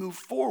you can move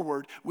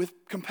forward with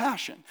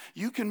compassion.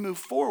 You can move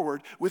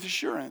forward with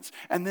assurance.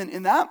 And then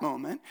in that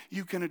moment,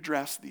 you can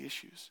address the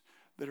issues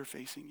that are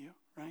facing you,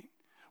 right?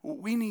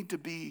 We need to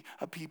be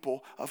a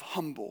people of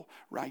humble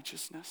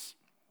righteousness.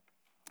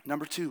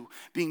 Number 2,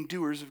 being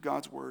doers of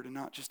God's word and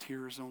not just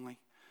hearers only.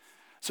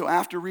 So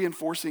after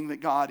reinforcing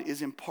that God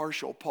is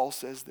impartial, Paul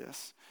says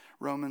this.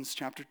 Romans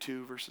chapter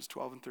 2, verses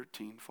 12 and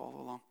 13. Follow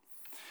along.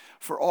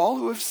 For all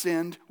who have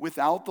sinned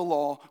without the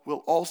law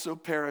will also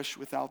perish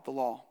without the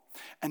law.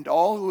 And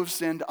all who have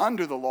sinned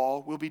under the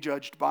law will be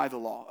judged by the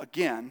law.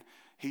 Again,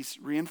 he's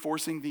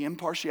reinforcing the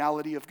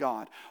impartiality of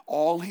God.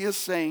 All he is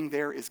saying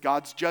there is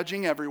God's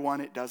judging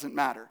everyone. It doesn't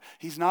matter.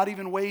 He's not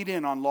even weighed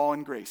in on law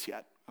and grace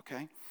yet,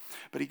 okay?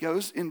 But he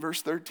goes in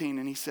verse 13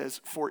 and he says,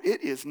 for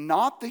it is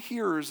not the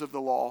hearers of the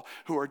law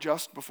who are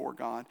just before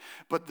God,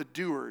 but the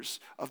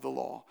doers of the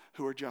law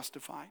who are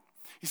justified.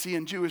 You see,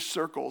 in Jewish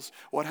circles,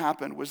 what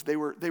happened was they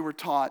were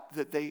taught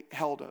that they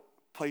held a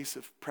place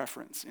of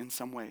preference in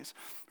some ways,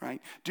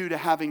 right? Due to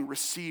having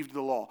received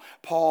the law.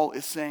 Paul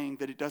is saying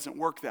that it doesn't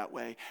work that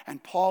way.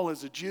 And Paul,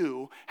 as a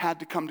Jew, had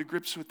to come to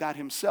grips with that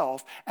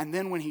himself. And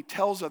then when he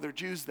tells other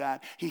Jews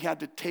that, he had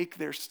to take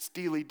their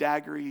steely,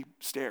 daggery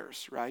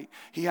stares, right?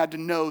 He had to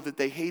know that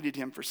they hated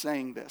him for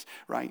saying this,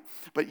 right?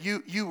 But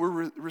you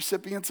were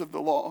recipients of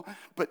the law,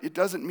 but it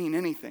doesn't mean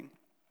anything.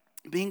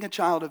 Being a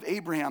child of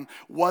Abraham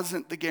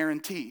wasn't the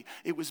guarantee.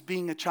 It was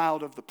being a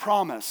child of the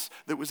promise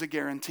that was a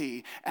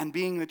guarantee. And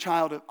being the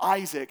child of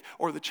Isaac,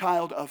 or the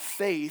child of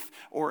faith,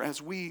 or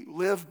as we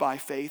live by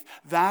faith,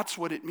 that's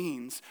what it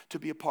means to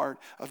be a part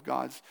of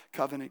God's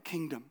covenant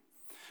kingdom.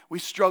 We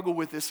struggle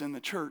with this in the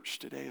church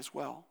today as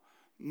well.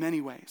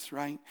 Many ways,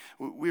 right?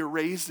 We were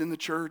raised in the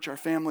church. Our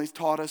families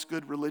taught us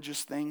good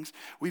religious things.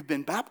 We've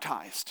been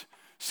baptized.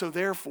 So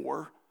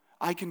therefore,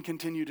 I can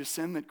continue to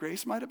sin that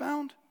grace might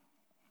abound?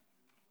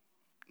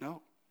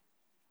 No.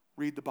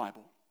 Read the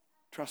Bible.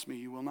 Trust me,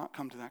 you will not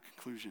come to that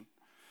conclusion.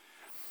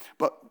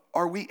 But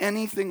are we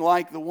anything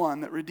like the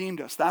one that redeemed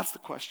us? That's the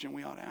question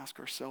we ought to ask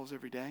ourselves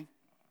every day.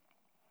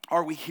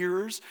 Are we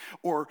hearers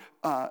or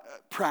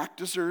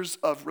practicers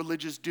of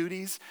religious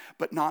duties,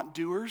 but not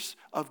doers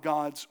of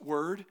God's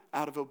word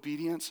out of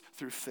obedience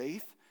through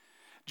faith?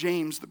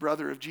 James, the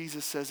brother of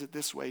Jesus, says it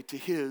this way, to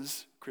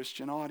his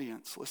Christian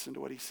audience, listen to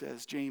what he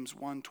says. James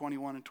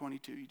 1:21 and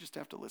 22. You just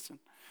have to listen.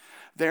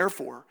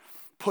 Therefore,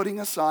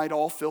 putting aside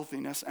all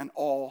filthiness and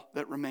all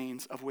that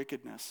remains of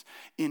wickedness,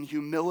 in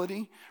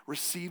humility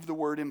receive the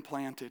word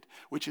implanted,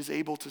 which is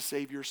able to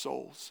save your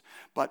souls.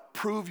 But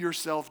prove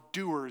yourself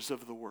doers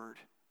of the word.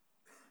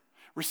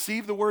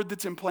 Receive the word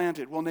that's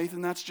implanted. Well,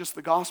 Nathan, that's just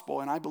the gospel,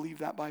 and I believe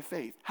that by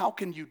faith. How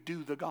can you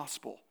do the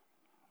gospel?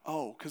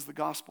 Oh, because the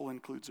gospel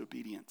includes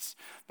obedience.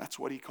 That's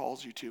what he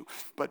calls you to.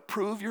 But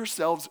prove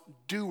yourselves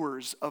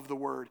doers of the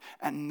word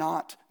and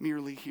not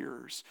merely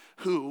hearers.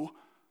 Who,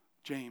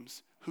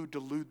 James, who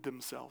delude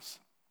themselves.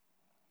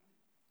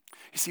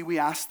 You see, we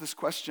ask this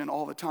question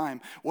all the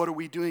time. What are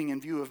we doing in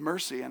view of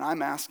mercy? And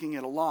I'm asking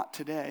it a lot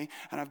today,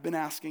 and I've been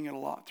asking it a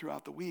lot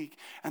throughout the week.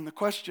 And the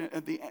question,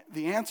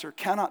 the answer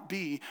cannot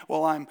be,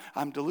 well,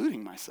 I'm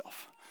deluding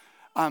myself.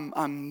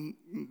 I'm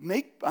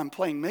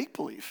playing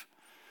make-believe.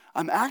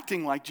 I'm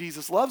acting like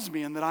Jesus loves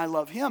me and that I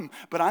love him,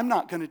 but I'm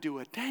not going to do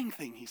a dang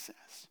thing, he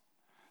says.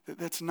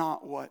 That's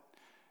not what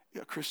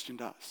a Christian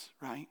does,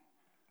 right?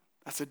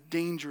 That's a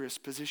dangerous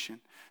position.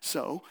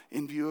 So,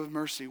 in view of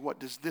mercy, what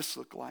does this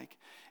look like?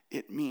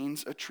 It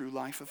means a true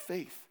life of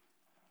faith.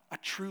 A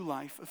true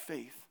life of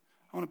faith.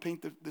 I want to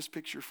paint this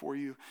picture for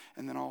you,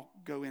 and then I'll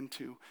go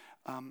into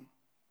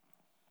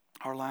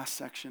our last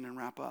section and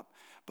wrap up.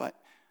 But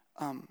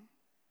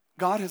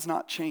God has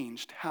not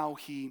changed how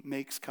he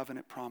makes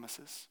covenant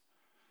promises.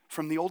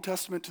 From the Old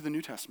Testament to the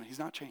New Testament, he's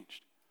not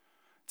changed.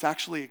 It's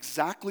actually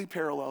exactly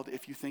paralleled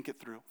if you think it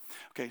through.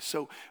 Okay,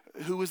 so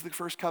who was the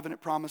first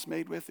covenant promise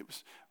made with? It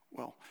was,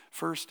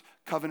 first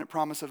covenant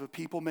promise of a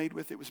people made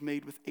with, it was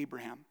made with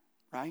Abraham,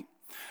 right?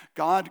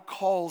 God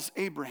calls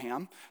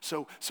Abraham,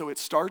 so it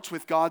starts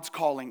with God's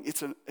calling.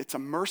 It's a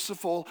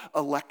merciful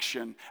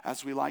election,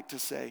 as we like to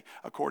say,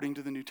 according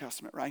to the New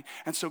Testament, right?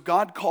 And so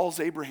God calls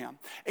Abraham.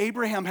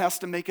 Abraham has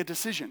to make a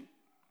decision.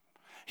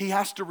 He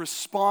has to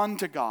respond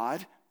to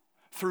God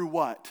through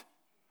what?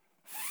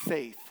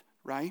 Faith.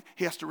 Right?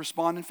 He has to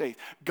respond in faith.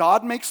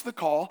 God makes the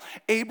call.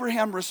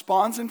 Abraham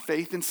responds in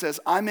faith and says,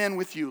 I'm in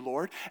with you,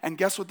 Lord. And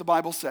guess what the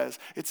Bible says?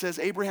 It says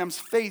Abraham's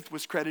faith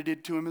was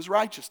credited to him as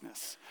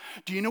righteousness.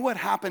 Do you know what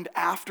happened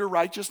after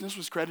righteousness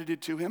was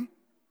credited to him?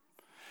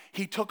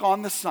 He took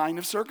on the sign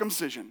of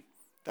circumcision.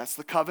 That's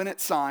the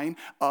covenant sign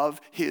of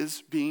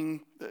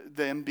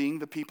them being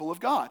the people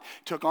of God.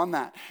 Took on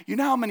that. You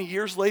know how many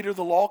years later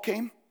the law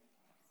came?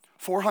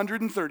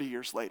 430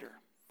 years later.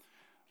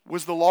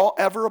 Was the law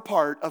ever a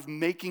part of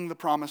making the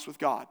promise with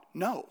God?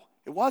 No,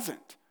 it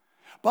wasn't.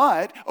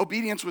 But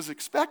obedience was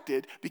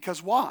expected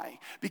because why?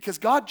 Because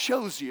God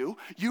chose you,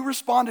 you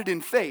responded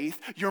in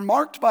faith, you're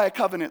marked by a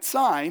covenant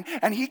sign,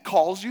 and he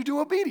calls you to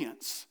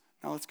obedience.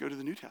 Now let's go to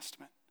the New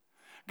Testament.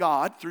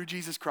 God, through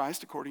Jesus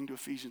Christ, according to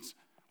Ephesians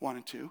 1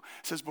 and 2,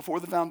 says before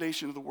the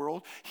foundation of the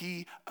world,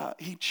 he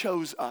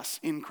chose us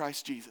in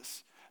Christ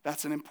Jesus.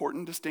 That's an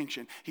important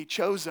distinction. He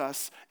chose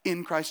us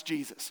in Christ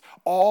Jesus.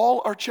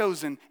 All are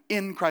chosen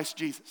in Christ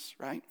Jesus,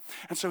 right?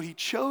 And so he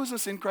chose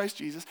us in Christ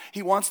Jesus.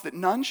 He wants that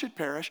none should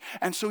perish,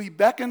 and so he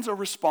beckons a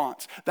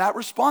response. That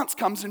response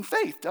comes in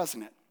faith,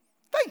 doesn't it?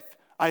 Faith.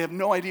 I have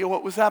no idea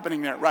what was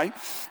happening there, right?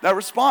 That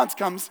response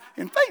comes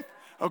in faith.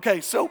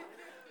 Okay, so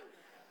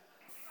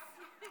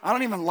I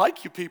don't even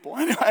like you people.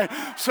 Anyway,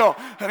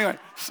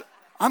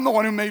 I'm the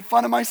one who made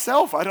fun of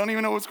myself. I don't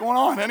even know what's going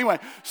on. Anyway,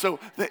 so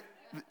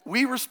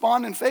we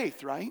respond in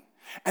faith, right?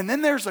 And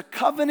then there's a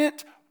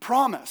covenant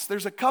promise.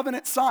 There's a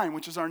covenant sign,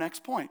 which is our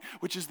next point,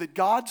 which is that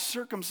God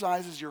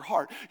circumcises your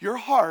heart. Your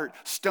heart,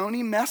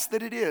 stony mess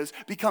that it is,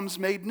 becomes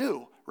made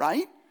new,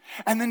 right?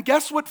 And then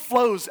guess what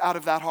flows out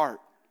of that heart?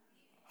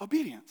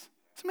 Obedience.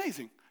 It's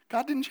amazing.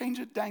 God didn't change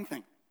a dang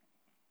thing.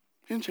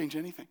 He didn't change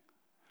anything,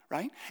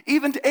 right?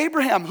 Even to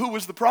Abraham, who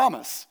was the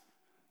promise?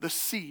 The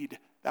seed,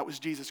 that was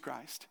Jesus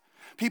Christ.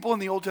 People in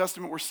the Old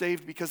Testament were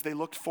saved because they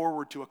looked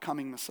forward to a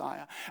coming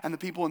Messiah. And the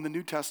people in the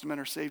New Testament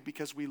are saved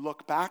because we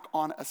look back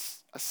on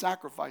a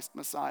sacrificed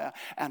Messiah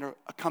and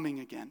a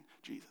coming again,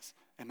 Jesus.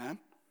 Amen?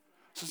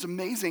 So it's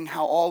amazing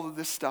how all of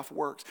this stuff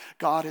works.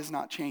 God has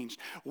not changed.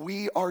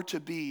 We are to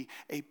be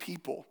a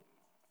people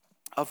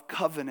of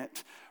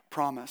covenant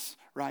promise,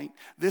 right?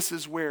 This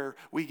is where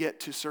we get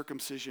to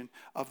circumcision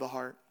of the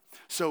heart.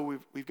 So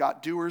we've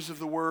got doers of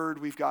the word,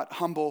 we've got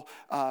humble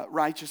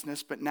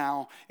righteousness, but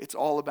now it's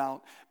all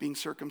about being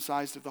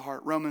circumcised of the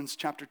heart. Romans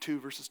chapter 2,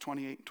 verses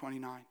 28 and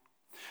 29.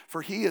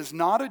 For he is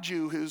not a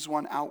Jew who is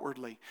one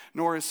outwardly,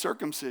 nor is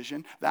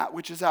circumcision that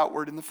which is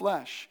outward in the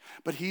flesh.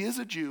 But he is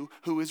a Jew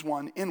who is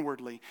one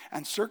inwardly,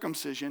 and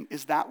circumcision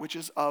is that which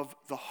is of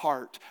the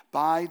heart,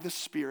 by the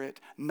Spirit,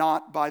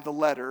 not by the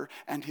letter,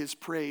 and his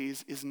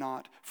praise is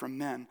not from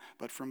men,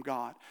 but from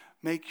God.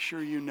 Make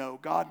sure you know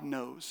God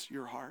knows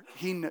your heart.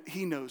 He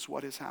knows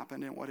what has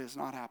happened and what has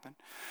not happened.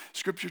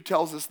 Scripture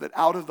tells us that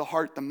out of the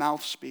heart the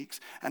mouth speaks,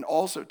 and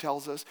also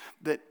tells us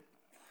that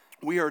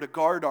we are to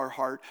guard our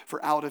heart,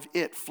 for out of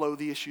it flow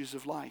the issues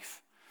of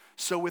life.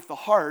 So with the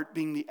heart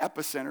being the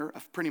epicenter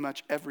of pretty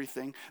much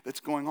everything that's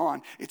going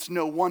on, it's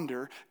no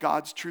wonder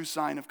God's true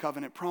sign of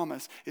covenant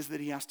promise is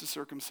that he has to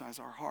circumcise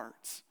our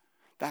hearts.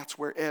 That's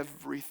where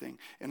everything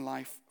in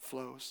life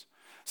flows.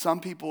 Some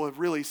people have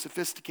really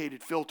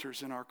sophisticated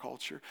filters in our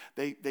culture.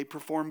 They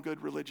perform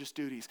good religious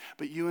duties.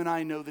 But you and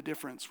I know the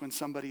difference when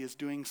somebody is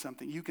doing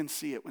something. You can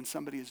see it when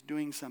somebody is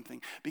doing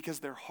something because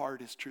their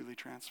heart is truly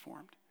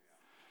transformed.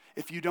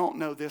 If you don't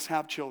know this,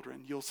 have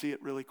children. You'll see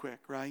it really quick,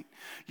 right?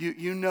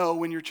 You know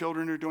when your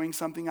children are doing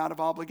something out of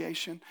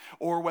obligation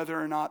or whether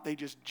or not they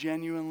just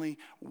genuinely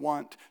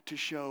want to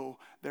show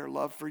their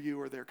love for you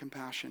or their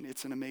compassion.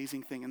 It's an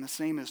amazing thing. And the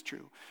same is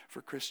true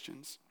for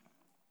Christians.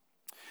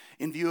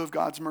 In view of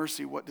God's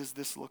mercy, what does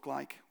this look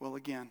like? Well,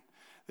 again,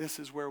 this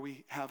is where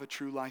we have a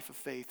true life of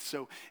faith.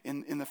 So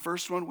in the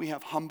first one, we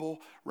have humble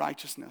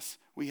righteousness.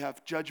 We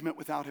have judgment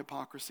without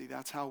hypocrisy.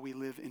 That's how we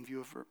live in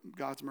view of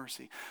God's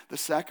mercy. The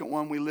second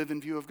one, we live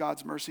in view of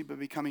God's mercy by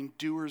becoming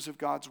doers of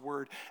God's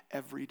word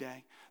every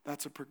day.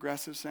 That's a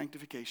progressive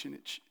sanctification.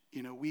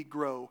 We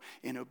grow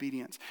in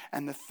obedience.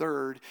 And the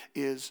third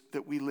is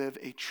that we live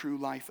a true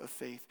life of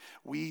faith.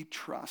 We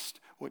trust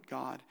what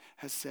God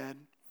has said.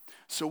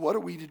 So what are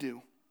we to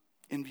do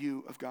in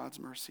view of God's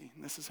mercy?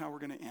 And this is how we're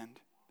going to end.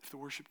 If the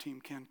worship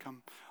team can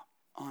come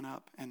on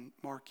up, and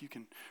Mark, you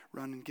can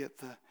run and get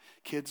the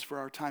kids for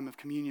our time of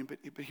communion.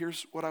 But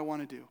here's what I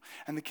want to do.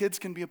 And the kids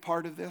can be a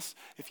part of this.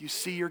 If you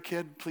see your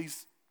kid,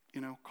 please,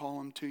 call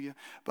them to you.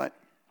 But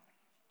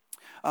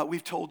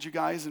we've told you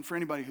guys, and for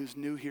anybody who's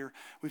new here,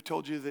 we've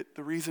told you that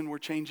the reason we're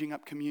changing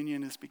up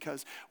communion is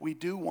because we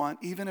do want,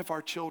 even if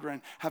our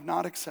children have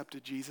not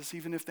accepted Jesus,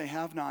 even if they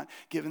have not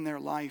given their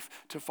life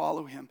to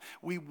follow him,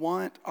 we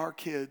want our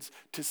kids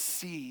to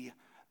see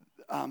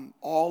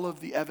all of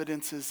the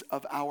evidences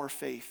of our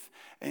faith,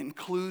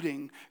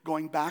 including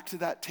going back to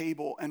that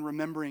table and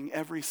remembering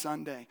every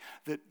Sunday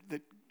that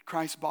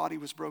Christ's body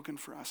was broken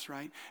for us,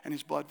 right? And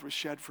his blood was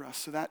shed for us.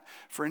 So that,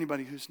 for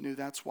anybody who's new,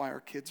 that's why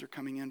our kids are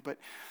coming in. But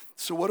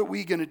so what are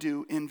we going to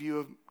do in view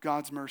of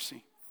God's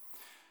mercy?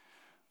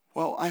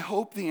 Well, I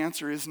hope the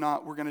answer is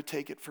not we're going to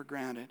take it for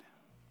granted.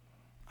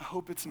 I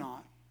hope it's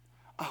not.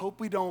 I hope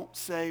we don't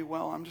say,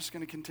 well, I'm just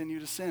going to continue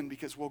to sin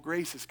because, well,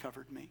 grace has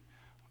covered me.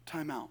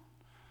 Time out.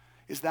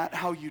 Is that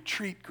how you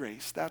treat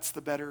grace? That's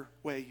the better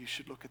way you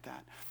should look at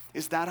that.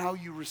 Is that how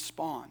you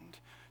respond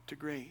to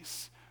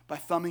grace? By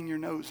thumbing your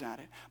nose at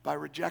it, by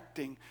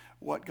rejecting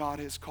what God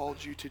has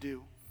called you to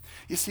do.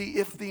 You see,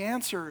 if the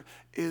answer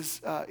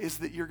is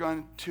that you're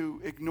going to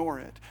ignore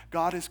it,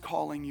 God is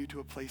calling you to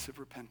a place of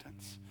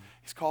repentance.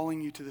 He's calling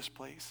you to this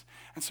place.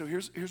 And so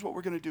here's what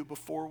we're going to do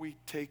before we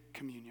take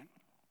communion.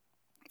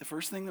 The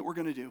first thing that we're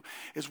going to do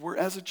is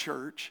as a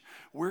church,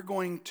 we're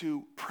going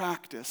to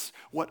practice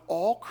what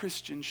all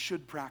Christians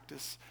should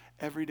practice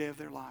every day of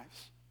their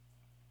lives.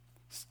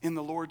 In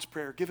the Lord's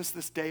Prayer, give us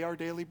this day our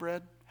daily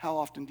bread. How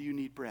often do you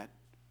need bread?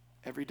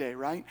 Every day,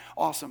 right?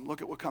 Awesome.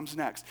 Look at what comes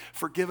next.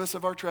 Forgive us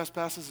of our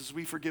trespasses as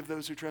we forgive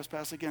those who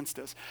trespass against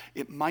us.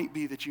 It might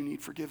be that you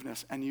need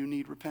forgiveness and you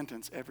need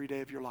repentance every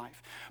day of your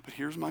life. But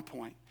here's my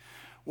point.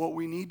 What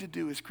we need to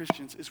do as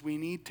Christians is we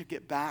need to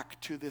get back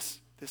to this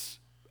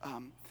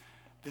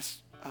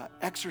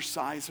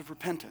exercise of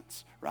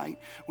repentance, right?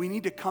 We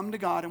need to come to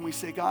God and we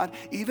say, God,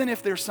 even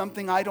if there's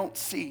something I don't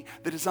see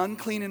that is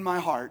unclean in my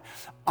heart,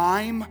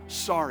 I'm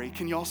sorry.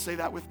 Can you all say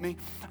that with me?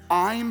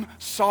 I'm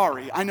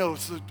sorry. I know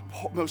it's the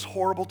most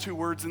horrible two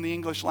words in the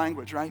English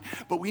language, right?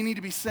 But we need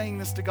to be saying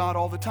this to God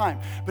all the time.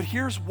 But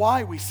here's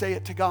why we say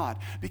it to God.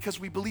 Because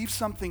we believe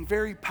something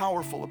very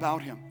powerful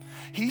about him.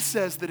 He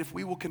says that if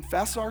we will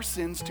confess our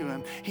sins to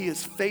him, he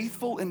is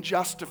faithful and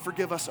just to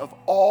forgive us of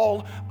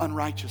all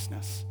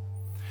unrighteousness.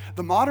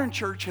 The modern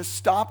church has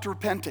stopped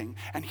repenting,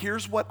 and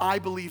here's what I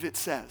believe it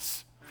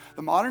says.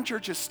 The modern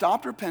church has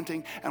stopped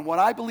repenting, and what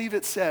I believe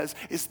it says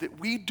is that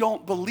we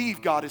don't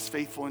believe God is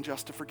faithful and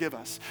just to forgive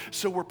us.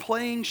 So we're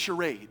playing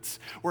charades.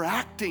 We're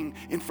acting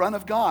in front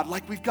of God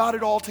like we've got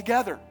it all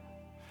together.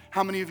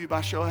 How many of you,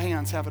 by show of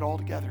hands, have it all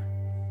together?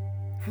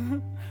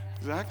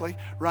 Exactly,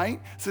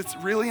 right? So it's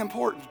really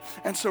important.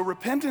 And so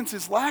repentance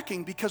is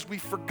lacking because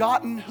we've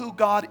forgotten who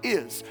God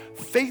is,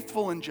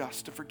 faithful and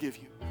just to forgive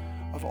you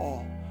of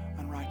all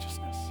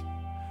unrighteousness.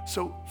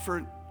 So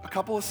for a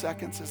couple of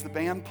seconds as the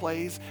band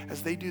plays,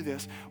 as they do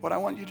this, what I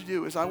want you to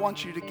do is I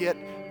want you to get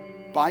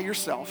by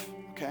yourself,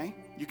 okay?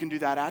 You can do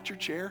that at your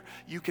chair.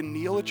 You can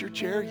kneel at your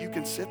chair. You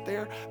can sit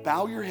there,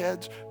 bow your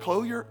heads,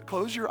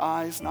 close your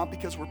eyes, not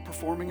because we're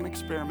performing an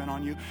experiment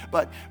on you,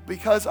 but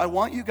because I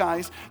want you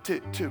guys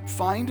to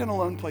find an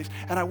alone place,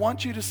 and I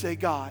want you to say,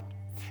 God,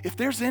 if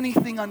there's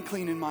anything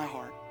unclean in my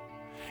heart,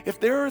 if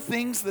there are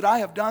things that I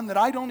have done that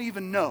I don't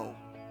even know,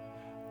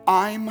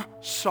 I'm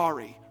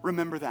sorry.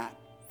 Remember that.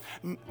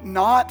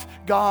 Not,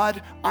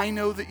 God, I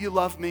know that you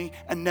love me,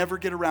 and never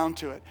get around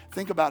to it.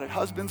 Think about it.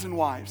 Husbands and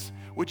wives,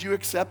 would you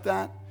accept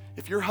that?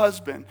 If your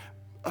husband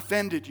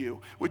offended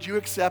you, would you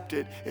accept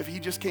it if he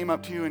just came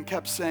up to you and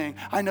kept saying,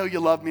 I know you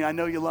love me, I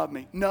know you love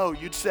me? No,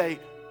 you'd say,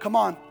 come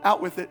on,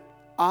 out with it.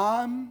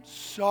 I'm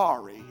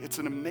sorry. It's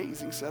an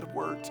amazing set of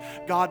words.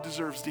 God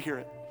deserves to hear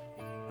it.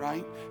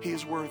 Right? He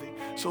is worthy.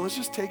 So let's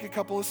just take a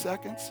couple of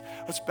seconds.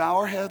 Let's bow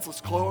our heads. Let's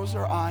close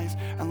our eyes.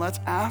 And let's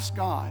ask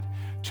God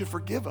to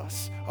forgive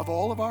us of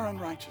all of our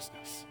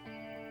unrighteousness.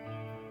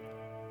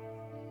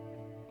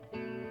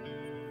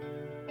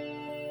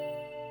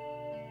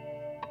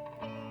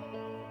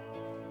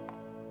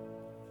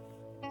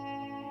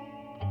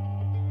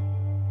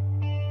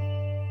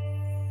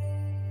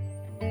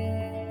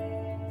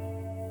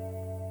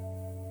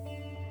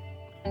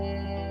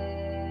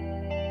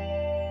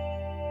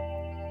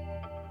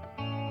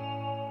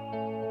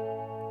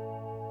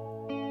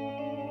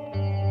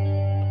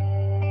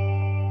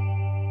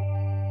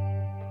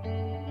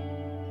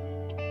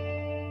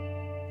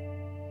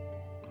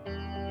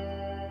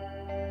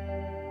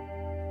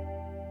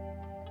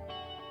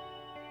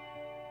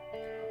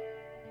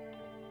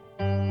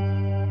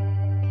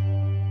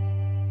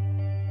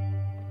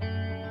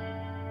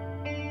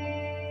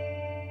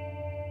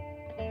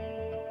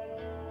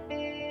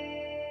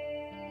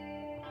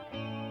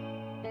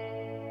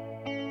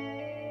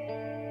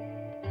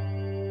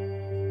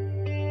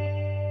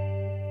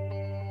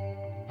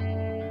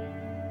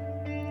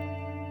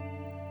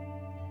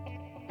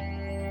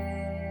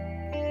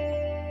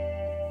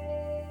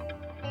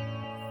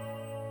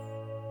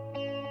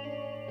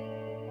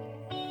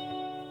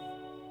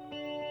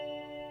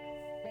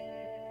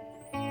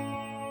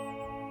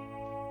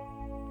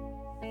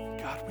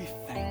 God, we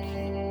thank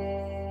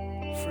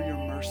you for your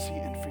mercy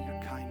and for your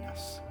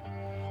kindness.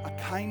 A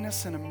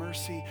kindness and a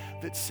mercy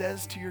that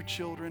says to your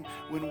children,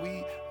 when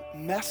we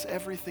mess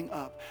everything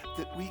up,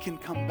 that we can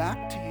come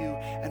back to you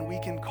and we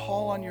can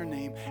call on your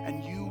name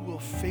and you will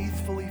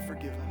faithfully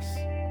forgive us.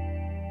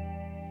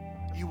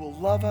 You will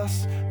love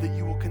us, that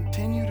you will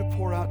continue to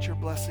pour out your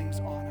blessings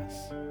on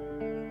us.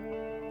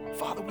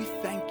 Father, we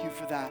thank you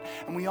for that.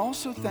 And we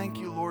also thank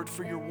you, Lord,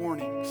 for your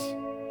warnings,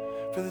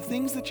 for the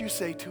things that you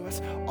say to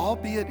us,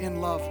 albeit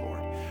in love, Lord,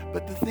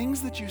 but the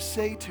things that you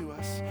say to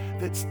us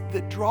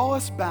that draw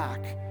us back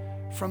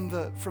from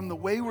the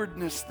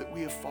waywardness that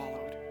we have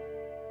followed,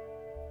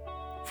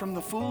 from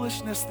the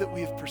foolishness that we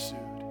have pursued.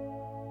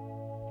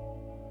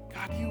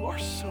 God, you are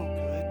so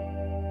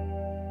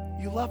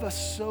good. You love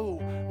us so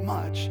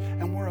much,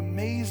 and we're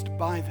amazed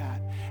by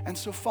that. And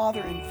so,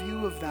 Father, in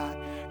view of that,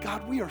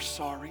 God, we are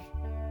sorry.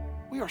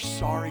 We are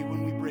sorry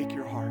when we break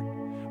your heart.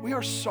 We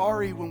are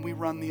sorry when we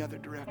run the other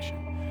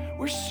direction.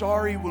 We're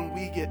sorry when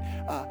we get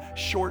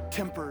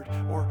short-tempered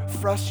or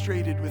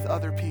frustrated with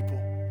other people,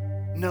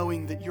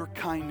 knowing that your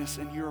kindness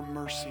and your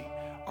mercy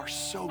are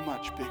so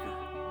much bigger.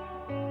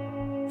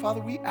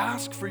 Father, we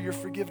ask for your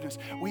forgiveness.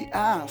 We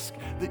ask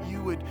that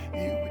you would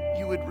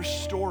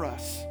restore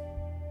us,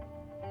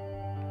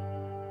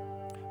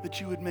 that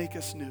you would make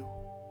us new.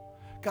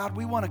 God,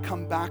 we want to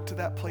come back to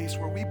that place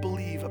where we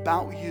believe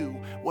about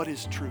you what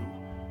is true.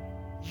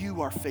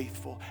 You are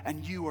faithful,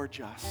 and you are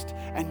just,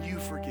 and you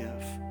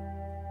forgive.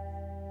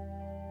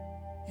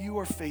 You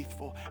are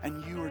faithful,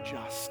 and you are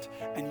just,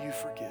 and you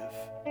forgive.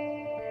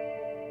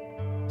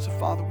 So,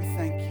 Father, we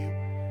thank you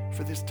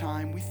for this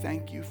time. We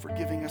thank you for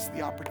giving us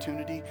the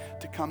opportunity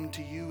to come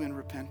to you in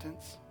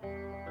repentance.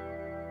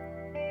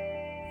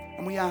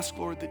 And we ask,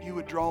 Lord, that you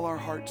would draw our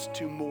hearts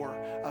to more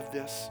of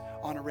this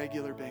on a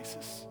regular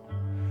basis.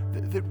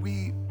 That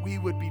we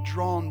would be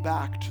drawn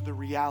back to the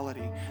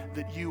reality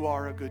that you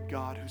are a good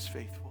God who's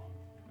faithful.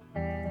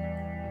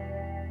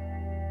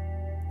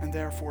 And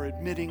therefore,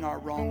 admitting our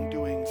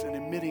wrongdoings and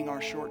admitting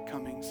our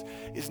shortcomings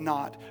is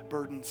not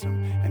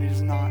burdensome and it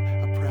is not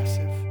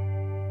oppressive,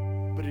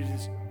 but it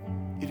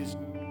is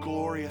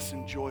glorious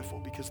and joyful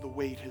because the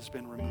weight has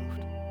been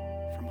removed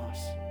from us.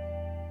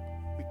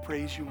 We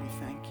praise you and we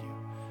thank you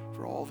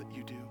for all that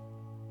you do.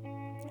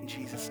 In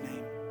Jesus'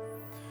 name,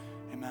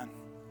 amen.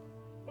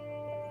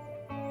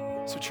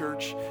 So,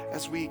 church,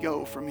 as we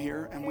go from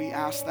here and we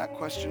ask that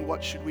question,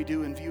 what should we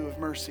do in view of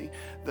mercy?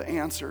 The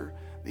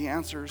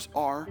answers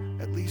are,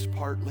 at least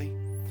partly,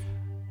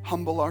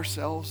 humble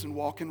ourselves and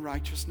walk in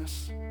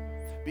righteousness,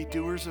 be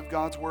doers of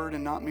God's word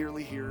and not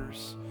merely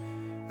hearers,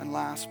 and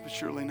last but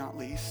surely not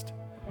least,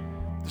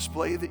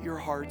 display that your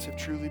hearts have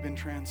truly been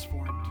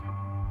transformed.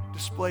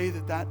 Display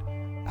that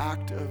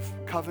act of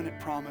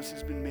covenant promise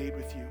has been made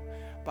with you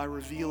by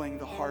revealing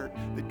the heart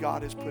that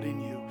God has put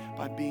in you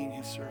by being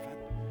his servant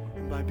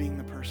and by being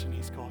the person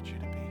he's called you to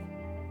be.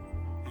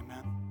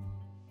 Amen.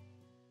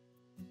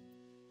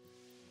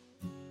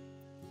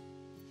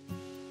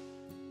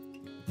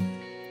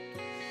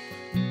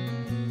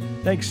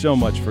 Thanks so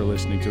much for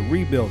listening to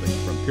Rebuilding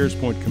from Pierce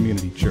Point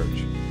Community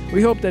Church.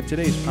 We hope that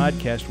today's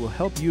podcast will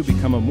help you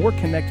become a more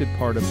connected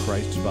part of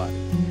Christ's body.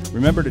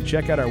 Remember to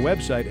check out our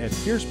website at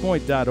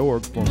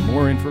piercepoint.org for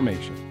more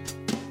information.